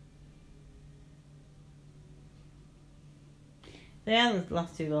 They are the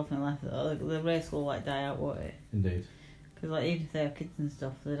last two Gelfling left. The race will like die out, won't it? Indeed. Because like even if they have kids and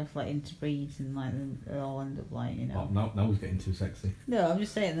stuff, they'd have to like interbreed and like they'll all end up like, you know. Oh, now he's getting too sexy. No, I'm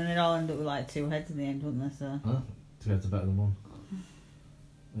just saying then they'd all end up with like two heads in the end, wouldn't they? So. Huh? Two heads are better than one.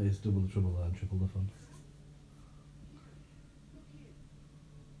 It's double the trouble there and triple the fun.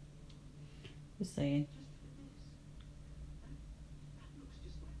 Just saying.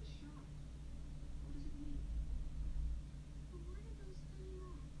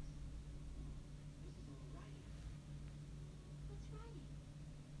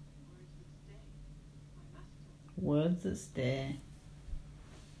 Words that stay.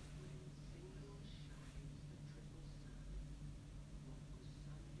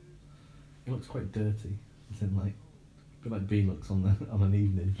 It looks quite dirty. It's in like a bit like Bean looks on an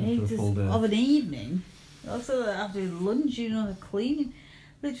evening after a Ages full day. of an evening. Also after lunch, you know, the cleaning.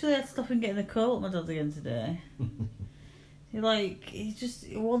 Literally had to stop and get in the coat with my dad again today. He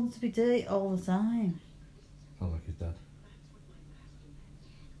wants to be dirty all the time. Sounds like his dad.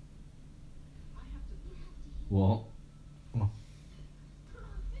 What? Oh.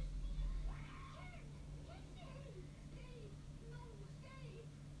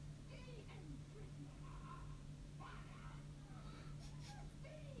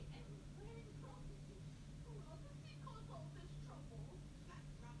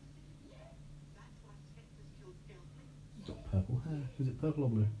 He's got purple hair. Is it purple or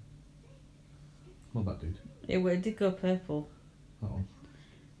blue? Not that dude. It did go purple. That one.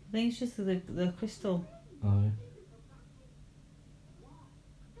 I think it's just the crystal. Oh, yeah.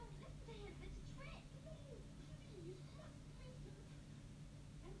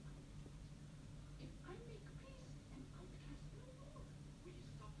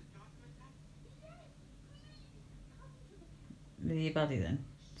 he your baddie then?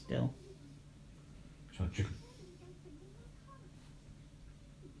 Still. Trying to chicken.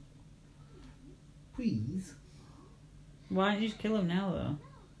 Please. Why don't you just kill him now, though?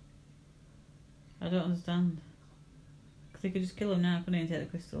 I don't understand. Because they could just kill him now, couldn't they, and take the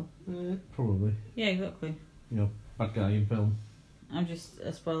crystal? Probably. Yeah, exactly. You know, bad guy in film. I'm just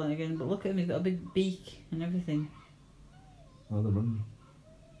spoiling again, but look at him, he's got a big beak and everything. Oh, they're running.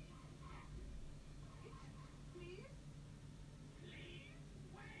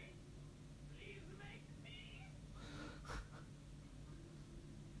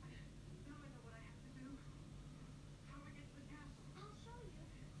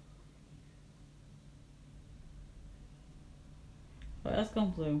 But that's gone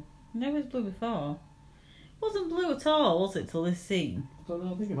blue. It never was blue before. It wasn't blue at all, was it, till this scene? I don't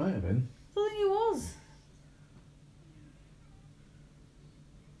know, I think it might have been. I don't think it was.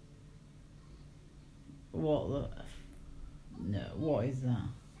 What the... No, what is that?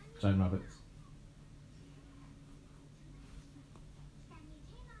 Giant rabbits.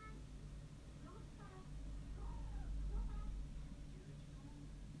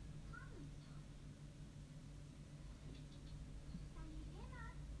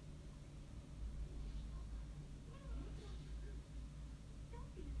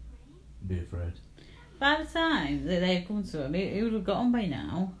 Be afraid. By the time that they had come to him, he would have got on by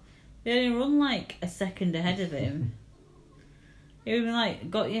now. They only run like a second ahead of him. He would have been like,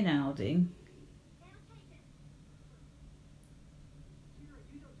 got you now, Ding.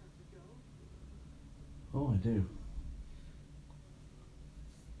 Oh, I do.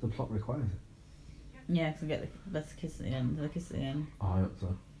 The plot requires it. Yeah, because we get the best kiss at the end. The kiss at the end. Oh, I hope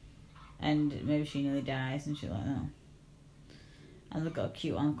so. And maybe she nearly dies and shit like that. And they've got a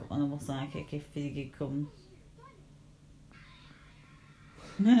cute animal psychic if Fizzy comes.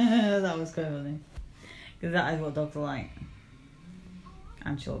 That was quite funny. Because that is what dogs are like.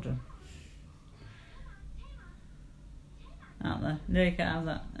 And children. Aren't they? No, you can't have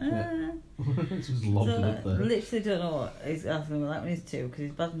that. Yeah. It's just lobbed it up there. Literally don't know what he's asking me like when he's 2 because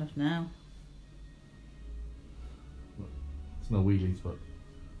he's bad enough now. It's no wheelies, but...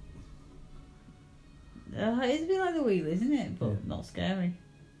 It's a bit like the wheelies, isn't it? But Yeah. not scary.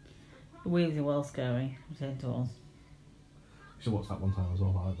 The wheelies are well scary, I'm saying to us. You should watch that one time as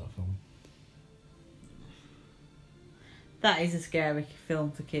well. I like that film. That is a scary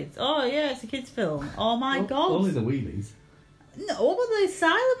film for kids. Oh yeah, it's a kids' film. Oh my god. Only the wheelies. No, what about the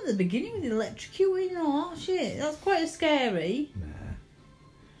asylum at the beginning with the electrocuting and all that shit? That's quite scary. Nah.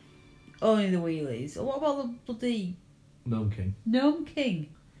 Only the wheelies. What about the bloody Gnome King. Gnome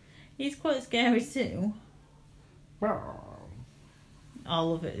King? He's quite scary too. I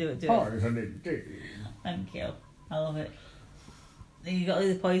love it. Do it. Thank you. I love it. Then you got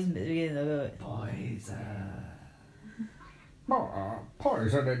the poison bit at the beginning though, Poison.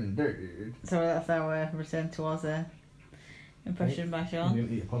 Poison indeed. So that's our return towards impression by I'm Sean. going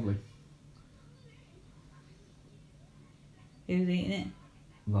to eat a podley. Who's eating it?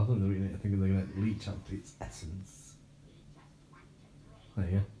 No, I don't think they're eating it. I think they're going to leach out its essence. There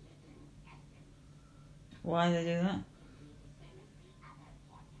you go. Why do they do that?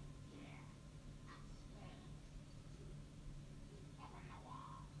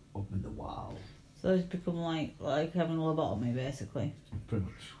 Up in the wall. So it's become like having a lobotomy basically. Pretty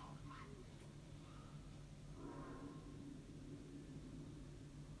much.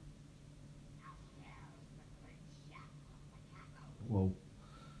 Whoa.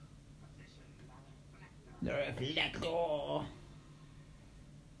 The reflector.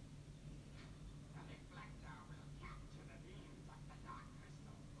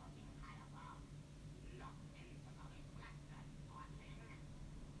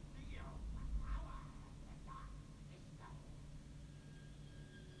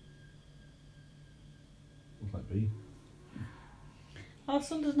 What's that be? Our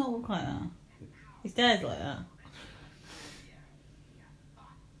son does not look like that. His dad's like that.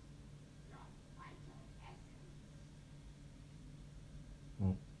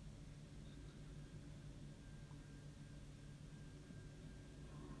 Oh.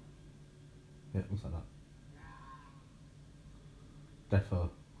 Yeah, looks like that. Defo,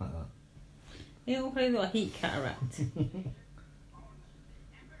 like that. He don't look like he's got a heat cataract.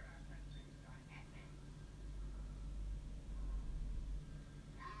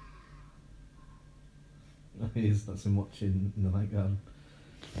 That's him watching in the night garden.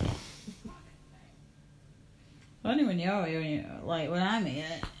 Only when you're here, like when I'm here,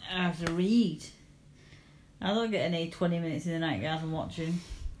 I have to read. I don't get any 20 minutes in the night garden watching.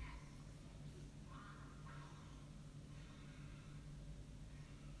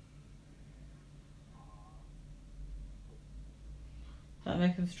 That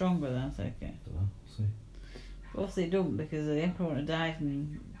make them stronger then, I take it. Don't know. We'll see. Obviously it don't because the Emperor wouldn't have died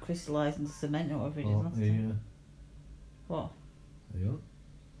and crystallised into cement or whatever he did last time. What? There you go.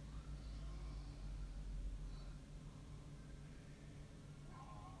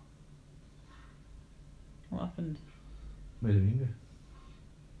 What happened? Made him younger.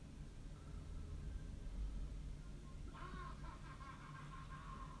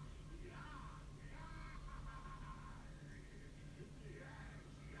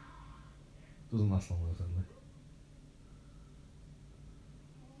 Doesn't last long though, certainly.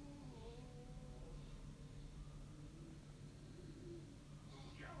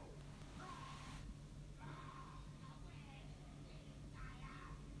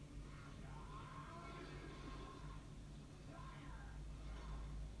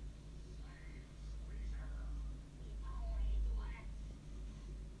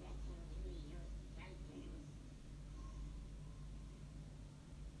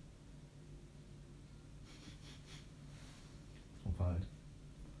 Fine.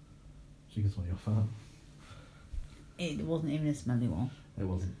 She gets on your phone. It wasn't even a smelly one. It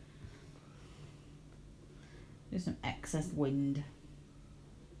wasn't. Just some excess wind.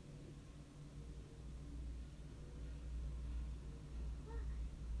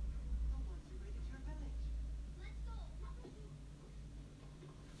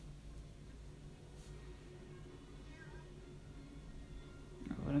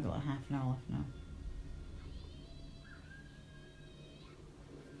 I've only got like half an hour left now.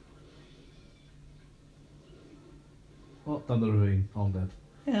 What? Down the ravine. I'm dead.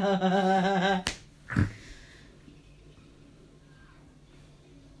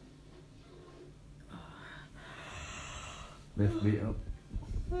 Lift me up.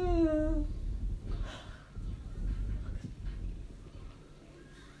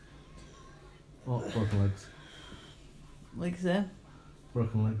 Oh, broken legs. Legs there.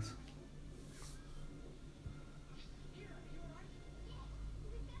 Broken legs.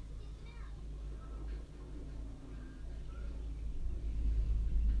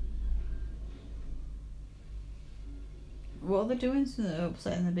 What are they doing to the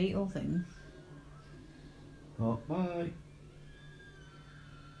upsetting the beetle things? Oh, bye.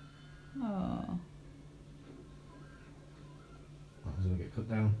 Oh. That was going to get cut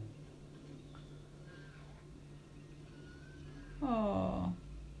down. Oh.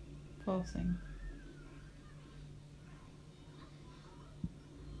 Poor thing.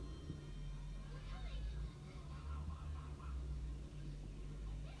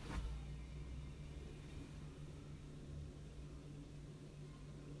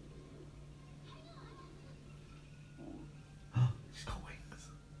 She's got wings.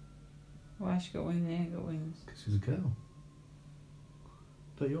 Why has she got wings? They ain't got wings. Because she's a girl.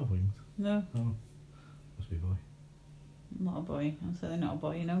 Don't you have wings? No, Oh. Must be a boy. I'm not a boy. I'm certainly not a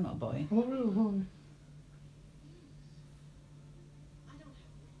boy. You know I'm not a boy. I'm a real boy. I don't have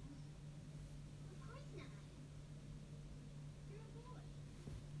wings. Of course not. You're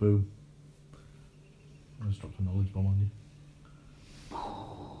a boy. Boom. I just dropped a knowledge bomb on you.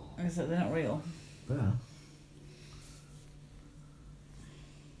 I said they're not real. There.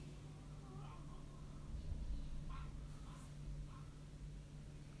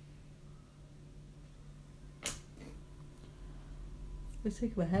 Let's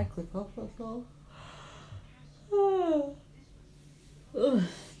take my hair clip off, that's all. Oh. Ugh.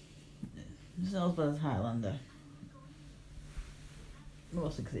 It smells better as Highlander.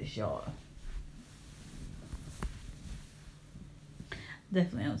 Mostly because it's shorter.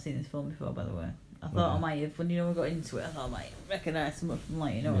 Definitely haven't seen this film before, by the way. I thought I might have, when we got into it, I thought I might recognise some from,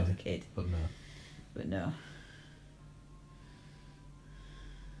 like, you know, as a kid. But no. But no.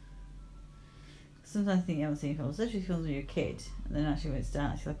 Sometimes I think you haven't seen films, especially films when you're a kid, and then actually when it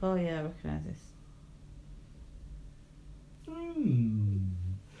starts, you're like, oh yeah, I recognise this.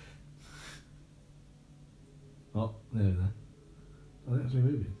 Oh, there. Oh, they're actually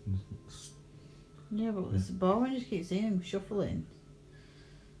moving. Yeah, but it's boring, just keep seeing him shuffling.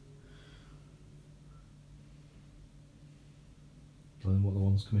 Tell them what the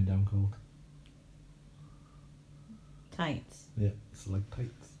one's coming down called. Tights. Yeah, it's like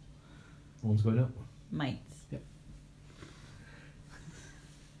tights. The one's going up. Mates. Yep.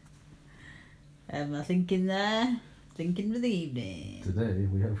 I'm thinking there. Thinking for the evening. Today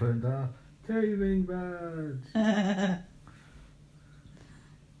we have earned our gaming badge.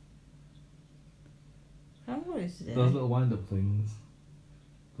 How old is today? Those little wind up things.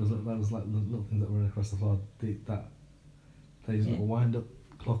 That was like the little things that were across the floor. These little wind up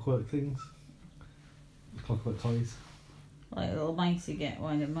clockwork things. Clockwork toys. Like little mice you get,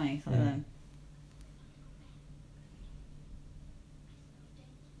 wind up mice, like them.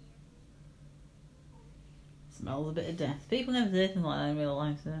 smells a bit of death. People never say anything like that in real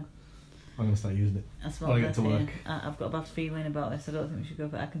life, so I'm going to start using it. I smell When I death get to here. work. I've got a bad feeling about this. I don't think we should go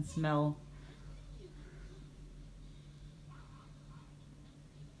for it. I can smell.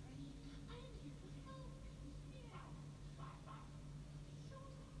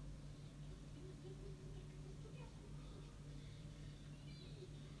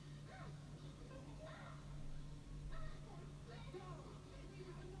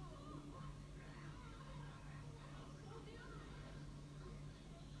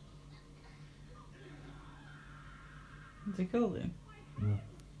 Is it cold then? Yeah.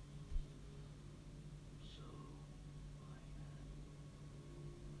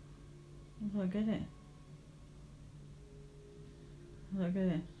 I don't get it. I don't get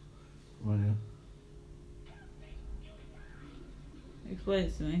it. Right, yeah. Explain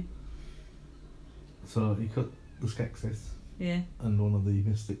it to me. So he cut the Skeksis, Yeah, and one of the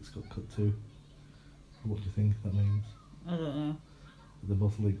mystics got cut too. What do you think that means? I don't know. They're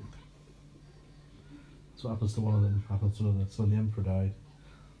both linked. So what happens to one of them happens to another. So when the Emperor died,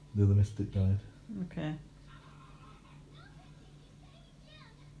 the other mystic died. Okay.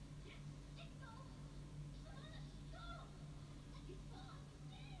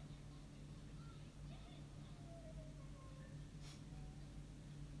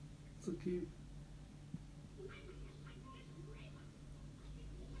 So cute.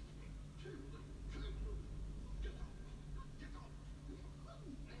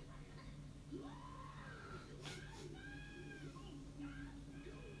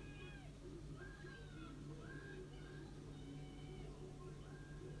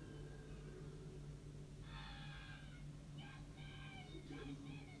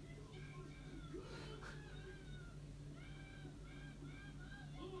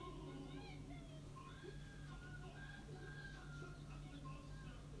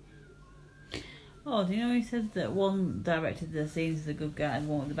 Oh, do you know he said that one directed the scenes of the good guys and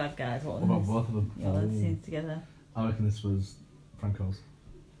one with the bad guys? What What about both of them? Yeah, the scenes together. I reckon this was Franco's.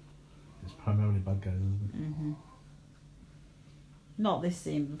 It's primarily bad guys, isn't it? Mhm. Not this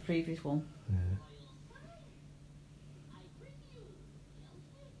scene, but the previous one. Yeah.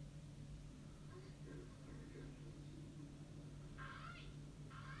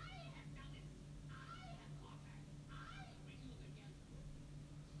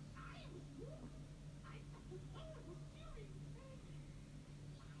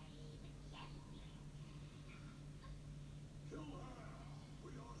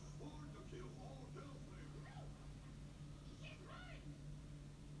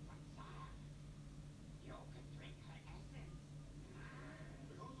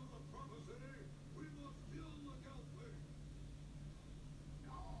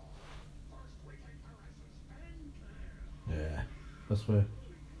 Yeah. That's where.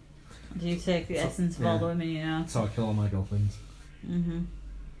 Do you take the essence of all the women you know? That's how I kill all my girlfriends. Mhm.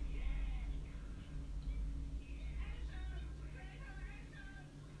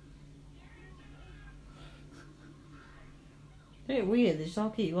 Very weird. They just all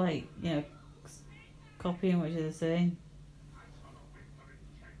keep copying what you're saying.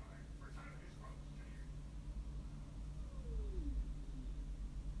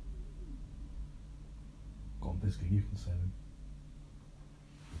 Go on, Biscuit, you can save him.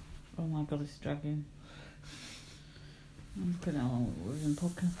 Oh my god, it's dragging. I'm looking at how long we've been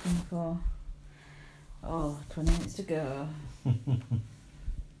podcasting for. Oh, 20 minutes to go.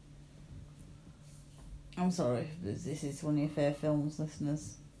 I'm sorry if this is one of your favourite films,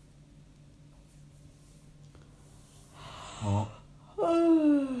 listeners. Oh,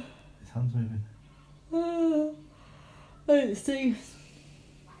 Oh, his hand's moving. let's see.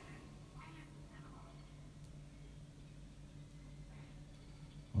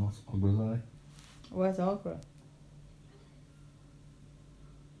 Oh, that's Ogra's eye. Where's Agra?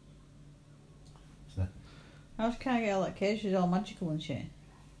 It's there. How can I get out of that cage? She's all magical and shit.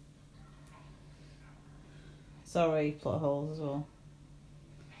 Sorry, plot holes as well.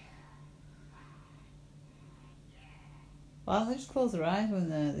 Well, they just close their eyes when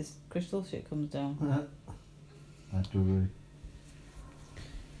this crystal shit comes down. I do agree.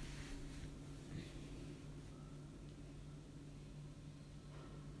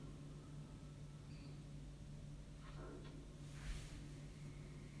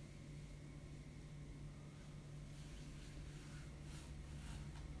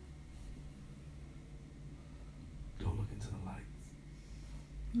 Don't look into the lights.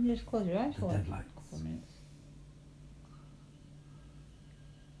 You just close your eyes The for like dead a lights. couple of minutes.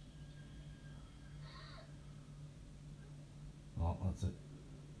 Oh, that's it.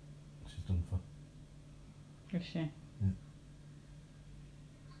 She's done for. Is she? Yeah.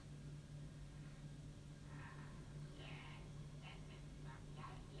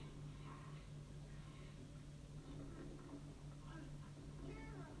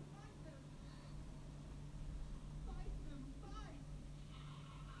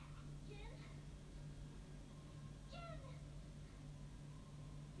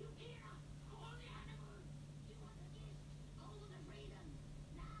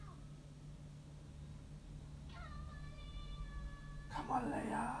 on,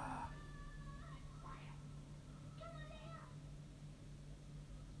 Leia.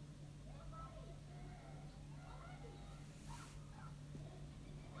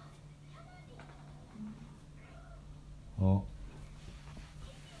 Oh.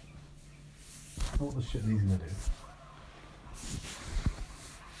 What the shit are these gonna do?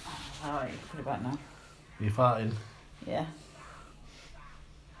 Alright, put it back now. Are you farting? Yeah.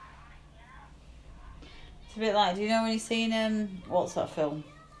 It's a bit like, do you know when you've seen, what's that film?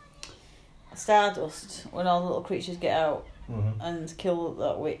 Stardust, when all the little creatures get out and kill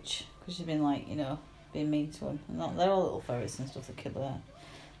that witch, because she's been like, you know, being mean to them. And that, they're all little ferrets and stuff that kill her.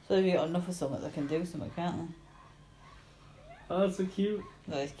 So if you've got enough of something, they can do something, can't they? Oh, that's so cute.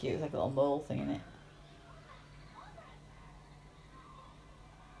 That is cute, it's like a little mole thing in it.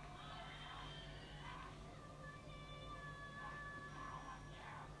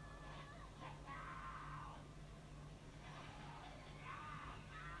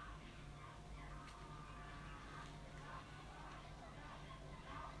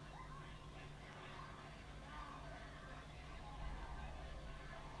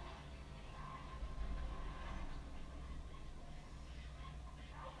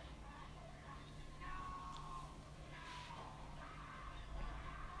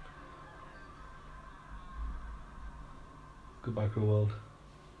 Goodbye, cruel world.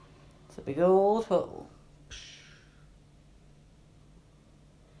 It's a big old hole.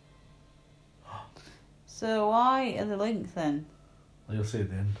 So why are they linked then? Well, you'll see at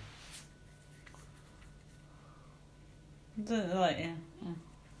the end. Like, yeah.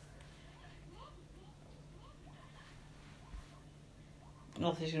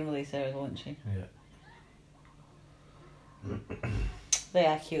 Well, she's going to release her, won't she? Yeah. They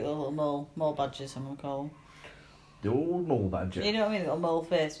are cute little mole badgers, I'm going to call them. The old mole badger. You know what I mean? They've got a mole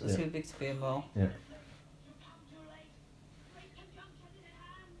face, but it's Yeah. too big to be a mole. Yeah.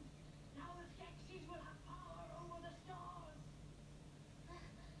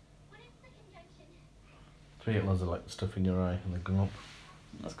 So you get loads of like stuff in your eye and they go up.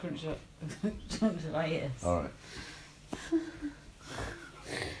 That's conjunctivitis. Alright.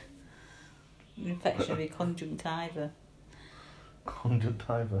 An infection of your conjunctiva.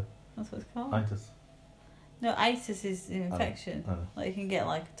 Conjunctiva. That's what it's called. Itis. No, itis is an infection. I know. Like you can get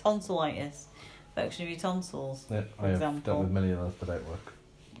like tonsillitis, infection of your tonsils. Yeah, for I have example. dealt with many of those, but they don't work.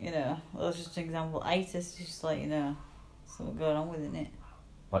 You know, well, that's just an example. Itis is just like, you know, something going on with it.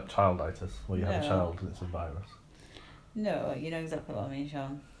 Like childitis, where you have a No. child and it's a virus. No, you know exactly what I mean,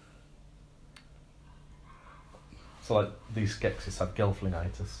 Sean. So like these Skeksis had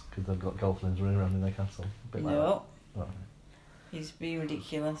gelflingitis because they've got gelflings running around in their castle. A bit like No, that. Oh. he's being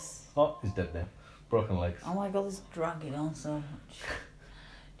ridiculous. Oh, he's dead now. Broken legs. Oh my god, it's dragging on so much.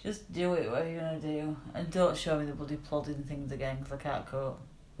 Just do it, whatever you're going to do. And don't show me the bloody plodding things again, because I can't cope.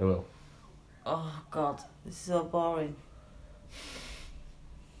 They will. Oh god, this is so boring.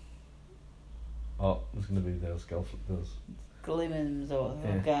 Oh, there's going to be those those. Glimmins or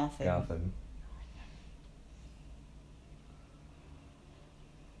whatever, Garthin. Garthin.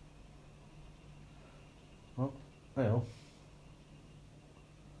 Oh, well.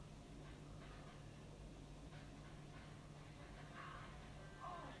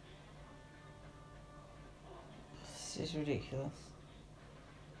 This is ridiculous.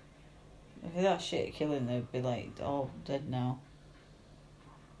 If they're that shit at killing, they'd be like all dead now.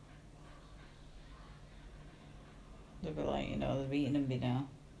 They'd be like, you know, they've eaten them by now.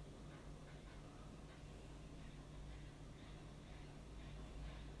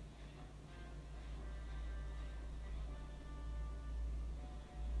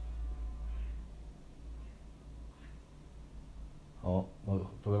 Oh,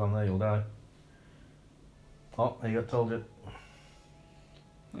 well, put it on there, you'll die. Oh, there you go, told you.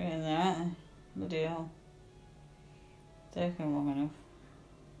 We're in there, aren't they? Bloody hell. Taking long enough.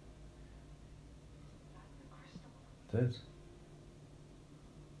 It is.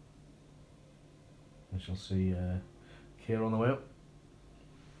 We shall see Kier on the way up.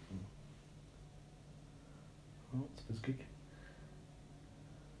 Oh, it's this gig.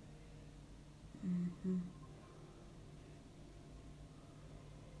 Mm-hmm.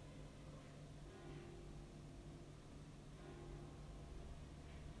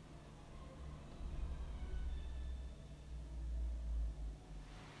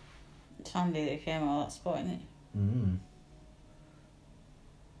 It's handy that it came out of that spot, isn't it? Mm.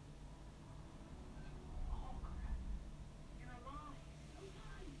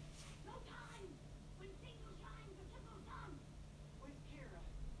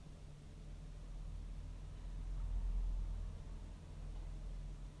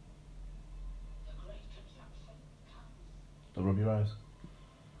 The rub your eyes.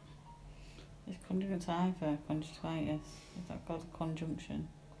 It's conjunctivitis for conjunctivitis. Is that called conjunction?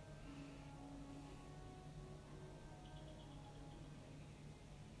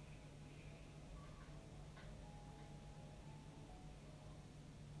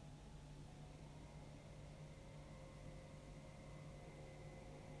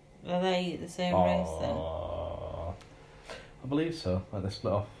 Are they the same race then? I believe so. Like they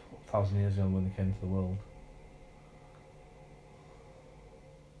split off 1,000 years ago when they came to the world.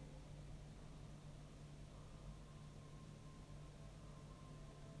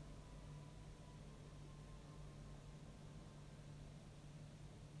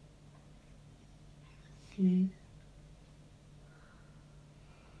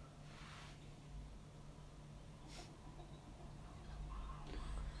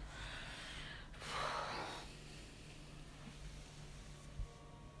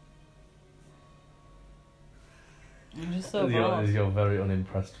 I'm just so bored. You're very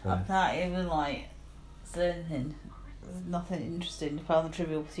unimpressed face. I can't even like say anything. There's nothing interesting apart from the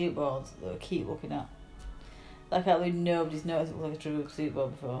Trivial Pursuit boards that I keep looking at. Like I believe nobody's noticed it was like a Trivial Pursuit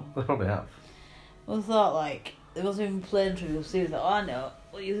board before. They probably have. I thought like they wasn't even playing Trivial Pursuit. I thought, oh I know,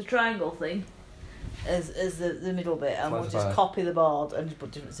 we'll use a triangle thing as the middle bit, and we'll just copy the board and just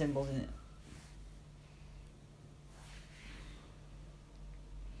put different symbols in it.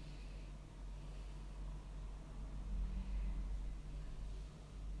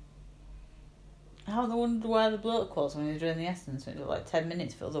 I haven't wondered why the bloke was when he was doing the essence. It took like 10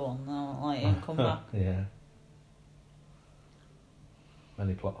 minutes for the other one. And I went like, him come back. Yeah.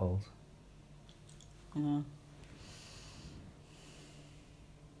 Many plot holes. Yeah.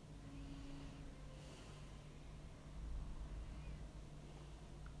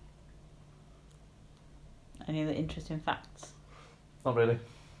 Any other interesting facts? Not really.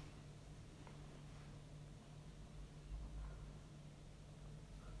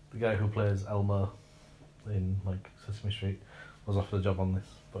 The guy who plays Elmo in like Sesame Street was offered a job on this,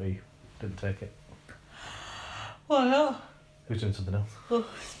 but he didn't take it. Why not? He was doing something else. Oh,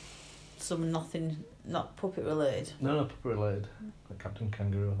 not puppet related. No, puppet related. Like Captain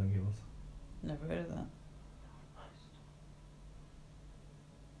Kangaroo, I think he was. Never heard of that.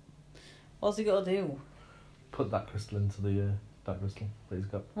 What's he got to do? Put that crystal into the that crystal that he's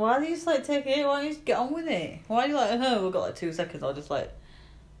got. Why do you just like take it? Why don't you just get on with it? Why do you like, oh, we've got like 2 seconds, I'll just like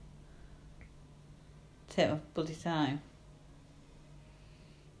take my bloody time.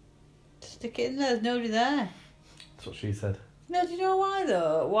 Just stick it in there, there's nobody there. That's what she said. No, do you know why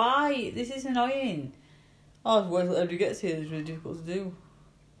though? Why? This is annoying. Oh, wait till everybody gets here, it's really difficult to do.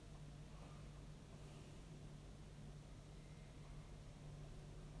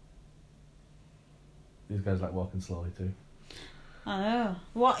 These guys like walking slowly too. I know.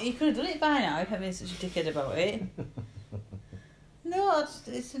 What? You could have done it by now if I been such a dickhead about it. No,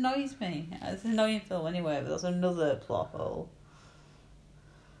 it annoys me. It's an annoying film anyway, but that's another plot hole.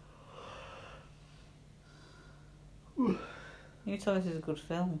 You told me this is a good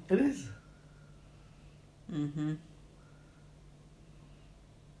film. It is. Mm-hmm.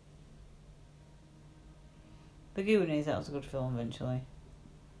 The Goonies, that was a good film eventually.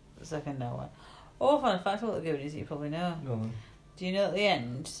 The second hour. Oh, fun fact about the Goonies that you probably know. Go on. Do you know at the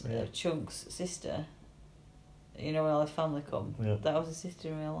end, Yeah. Chunk's sister, you know when all his family come, Yeah. that was his sister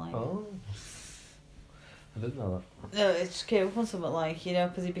in real life. Oh. I didn't know No, it just came up on something like, you know,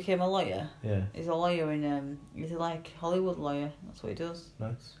 because he became a lawyer. that. Yeah. He's a lawyer in, he's like Hollywood lawyer, that's what he does.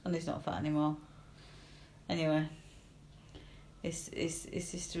 Nice. And he's not fat anymore. Anyway, his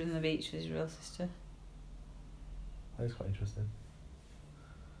sister in the beach was his real sister. That is quite interesting.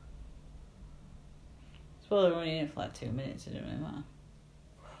 Well, they're only in it for like 2 minutes, it doesn't really matter.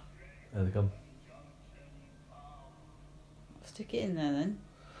 There they come. Stick it in there then.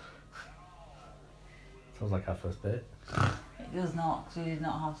 Sounds like our first date. It does not, because we did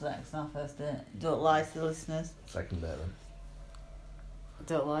not have sex on our first date. Don't lie to the listeners. Second date then.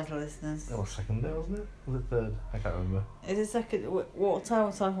 Don't lie to the listeners. That was second date, wasn't it? Was it third? I can't remember. Is it second? What time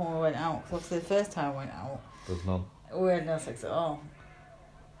was time when we went out? Because obviously the first time we went out, There was none. we had no sex at all.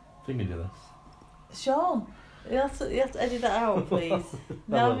 I think you do this. Sean, you have to edit that out, please.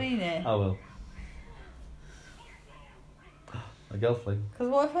 No, I mean it. I will. A girlfriend. Because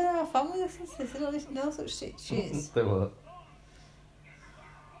what if our family listens to this? They don't listen to no such shits. They were.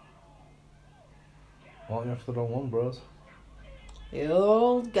 Well, you're after the wrong one, bros. The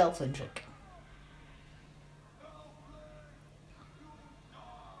old girlfriend trick.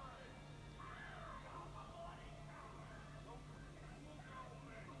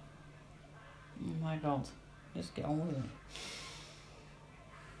 Oh my god. Just get on with it.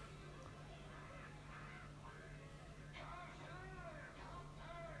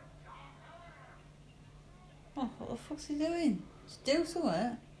 What's he doing? Just do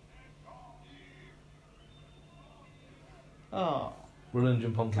something. Oh. Run and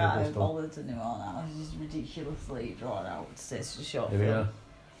jump onto the Can't be crystal. bothered anymore now. It's just ridiculously drawn out. It's just a short Here we film. go.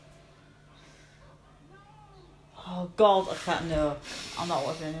 Oh God, I can't. No, I'm not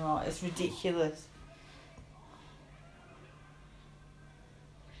watching anymore. It's ridiculous.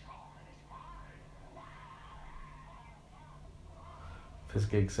 Fizz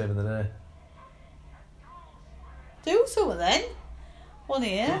gig saving the day. Do something then. One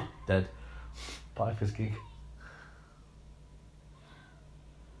here. Dead. Bye, Fizz gig.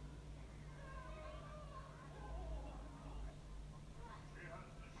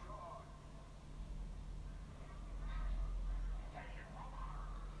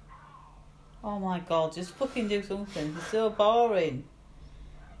 Oh my God, just fucking do something. It's so boring.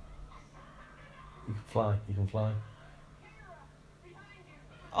 You can fly. You can fly.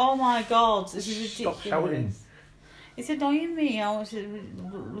 Oh my God, this is ridiculous. Stop shouting. It's annoying me how much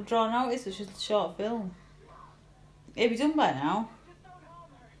it's drawn out. It's such a short film. It'd be done by now.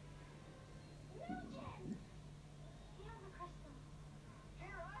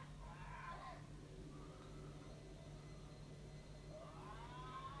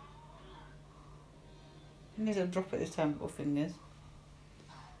 I need to drop it this time with my fingers.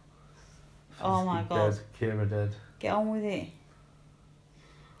 Oh my God. Dead. Kira dead. Get on with it.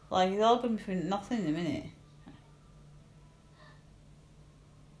 Like, it's all going to be for nothing in a minute.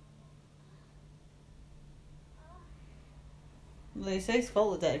 Well, it's his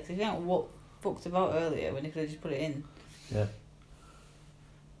fault today, because he can't what fucked about earlier when he could have just put it in. Yeah.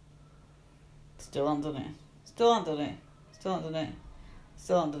 Still haven't done it. Still haven't done it. Still haven't done it.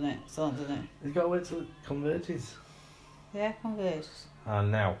 Still haven't done it. Still haven't done it. He's got to wait till it converges. Yeah, converse.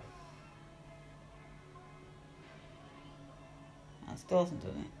 And now. I still hasn't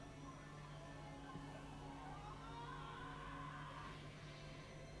done it.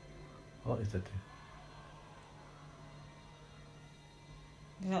 What is that?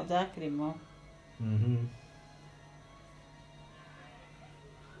 It's not dark anymore. Mm-hmm.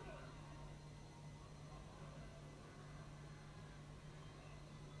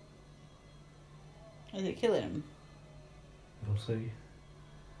 Is it killing him? We'll see.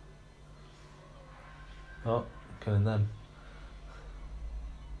 Oh, killing them.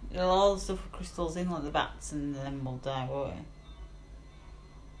 It'll all the stuff with crystals in, like the bats, and then we'll die, won't it?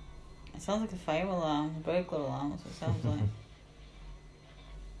 It sounds like a fire alarm, a burglar alarm, that's what it sounds like.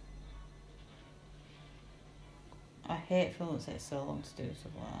 I hate films that take so long to do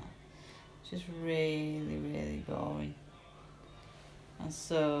stuff like that. It's just really, really boring. And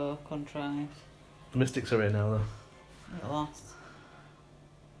so contrived. The Mystics are here now, though. At last.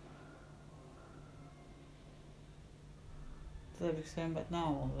 Do they be going back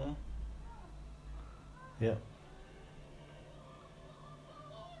now, or they? Yeah.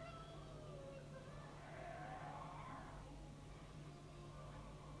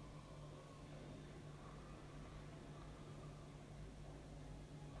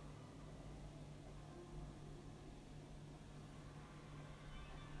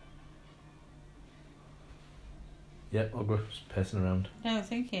 Yep, Ogre's pacing around. Yeah, I'm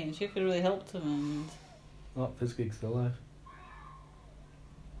thinking she could really help them, and Oh, Fizzgig's still alive.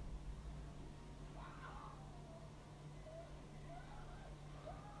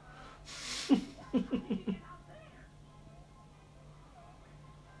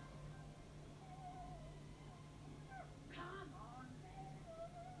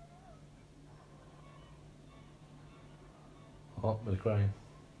 Oh, bit of crying.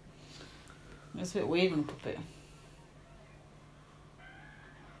 it's a bit weird when a puppet.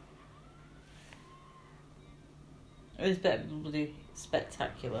 It was better bloody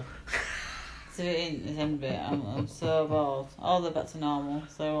spectacular. So it ain't the end bit. I'm so bored. All they're back to normal,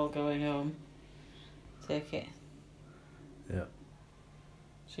 so they're all going home. Take it. Yeah.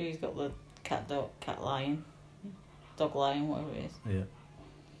 She's got the cat lion, dog lion, whatever it is. Yeah.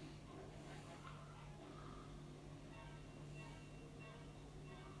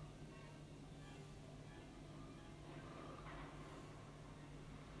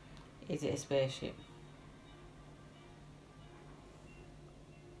 Is it a spaceship?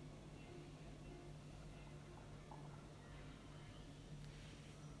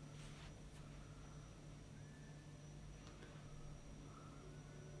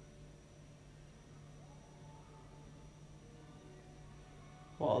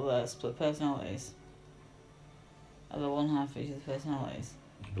 What are the split personalities? Are the one half each of the personalities?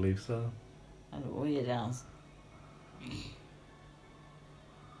 I believe so. Are the weird ass?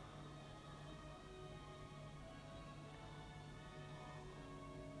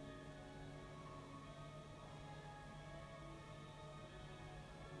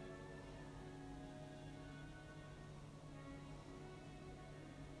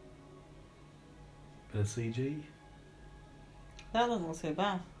 Bit of CG. That doesn't look so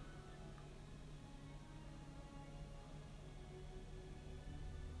bad.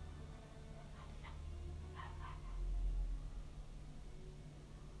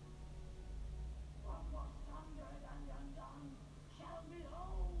 What was sundered and undone shall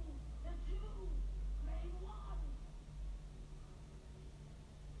behold the two made one.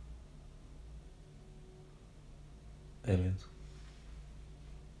 Aliens.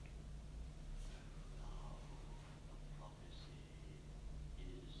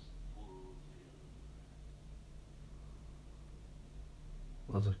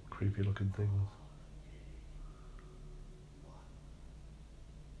 Those are creepy looking things.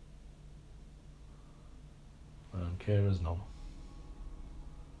 And Kira's none.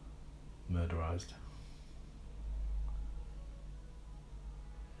 Murderized.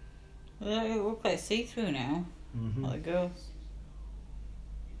 It looks like see-through now. Mm-hmm. Like the ghost.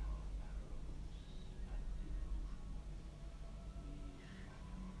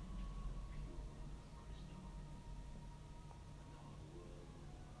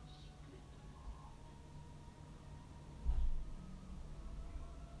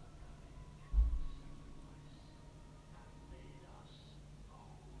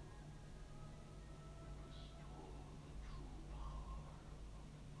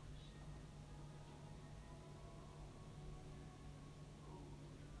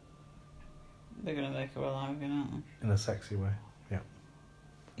 They're gonna make her alive again, aren't they? In a sexy way. Yeah.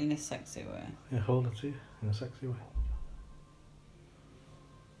 In a sexy way. Yeah, hold it to you. In a sexy way.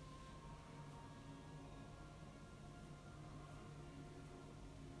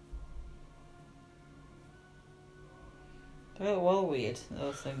 They look well weird,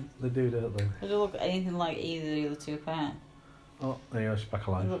 those things. They do, don't they? They don't look anything like either of the other two apart. Oh, there you go, she's back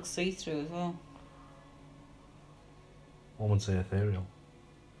They alive. look see-through as well. One would say ethereal.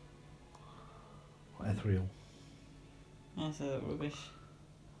 Or ethereal. I say that rubbish.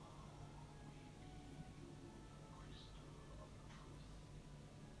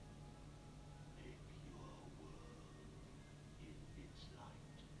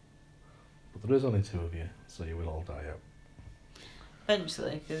 But there is only two of you, so you will all die out.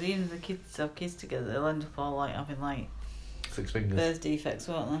 Eventually, because even if the kids have kids together, they'll end up all like having like 6 fingers. birth defects,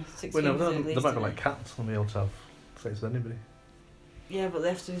 won't they? Six Well, no, fingers at they least, might be innit? like cats and be able to have sex with anybody. Yeah, but they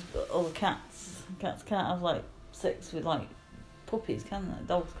have to. All the cats. Cats can't have like sex with like puppies, can they?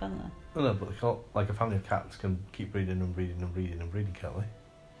 Dogs, can they? No, but they can't, like a family of cats can keep breeding and breeding and breeding and breeding, can't they?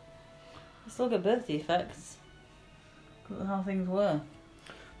 They still get birth defects. Because of how things were.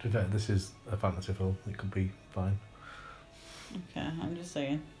 To be fair, this is a fantasy film. It could be fine. Okay, I'm just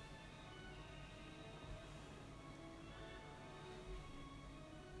saying.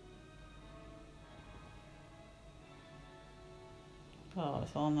 Oh,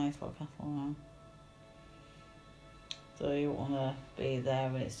 it's all nice little castle now. So you want to be there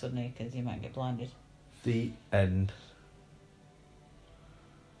when it's sunny because you might get blinded. The end.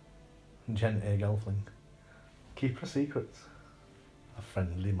 Jen A. Gelfling. Keep her secrets. A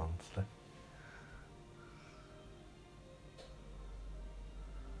friendly monster.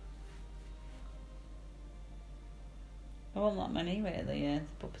 There wasn't that many really,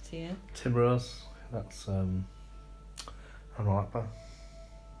 the puppeteer. Tim Rose. That's Anwar Akbar.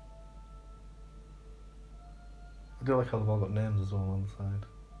 I do like how they've all got names as well on the side.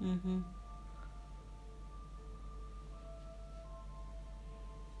 Mm-hmm.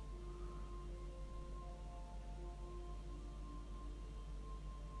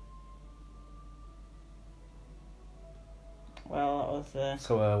 Well, that was...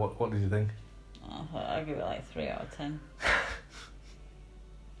 So, what did you think? I'll give it like 3 out of 10.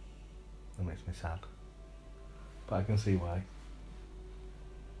 That makes me sad. But I can see why.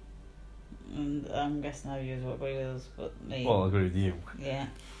 And I'm guessing our viewers will agree with us, but me... Well, I agree with you. Yeah,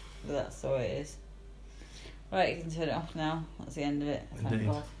 but that's the way it is. Right, you can turn it off now. That's the end of it. Thank Indeed.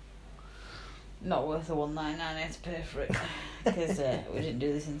 God. Not worth the $1.99 I had to pay for it. Because we didn't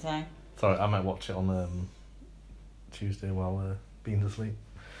do this in time. Sorry, I might watch it on Tuesday while being asleep.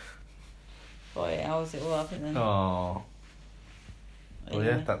 48 hours it will happen then. Oh. Well,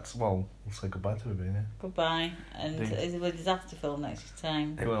 yeah, Anyway, we'll say goodbye to everybody now. goodbye. And Indeed. it's a disaster film next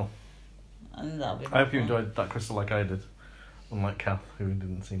time. It will. And that'll be I hope you fun. enjoyed that crystal like I did. Unlike Cath, who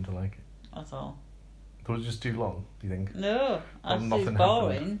didn't seem to like it. That's all. It was just too long, do you think? No, actually it's nothing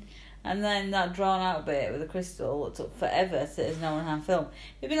boring. happened. And then that drawn out bit with the crystal that took forever to as an hour and a half film.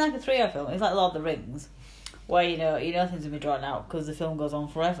 It'd been like a 3 hour film. It's like Lord of the Rings, where you know things will be drawn out because the film goes on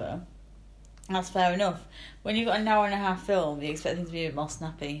forever. That's fair enough. When you've got an hour and a half film, you expect things to be a bit more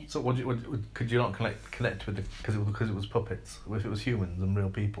snappy. So, could you not connect with because it was puppets? If it was humans and real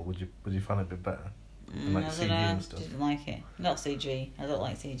people, would you find it a bit better? And like I CG don't know. and stuff. Didn't like it. Not CG. I don't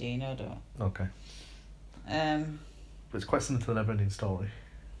like CG. No, I don't. Okay. But it's quite similar to the Neverending Story.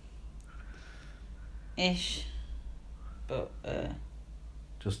 Ish. But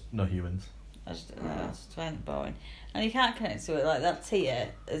Just no humans. I just find it boring. And you can't connect to it. Like that Tia,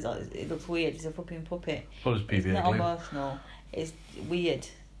 it looks weird. It's a fucking puppet. Well, it's It's PVA not glue. emotional. It's weird.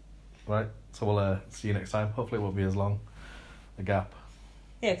 Right, so we'll see you next time. Hopefully it won't be as long a gap.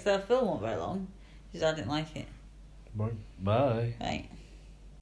 Yeah, because that film wasn't very long. Just I didn't like it. Bye. Right.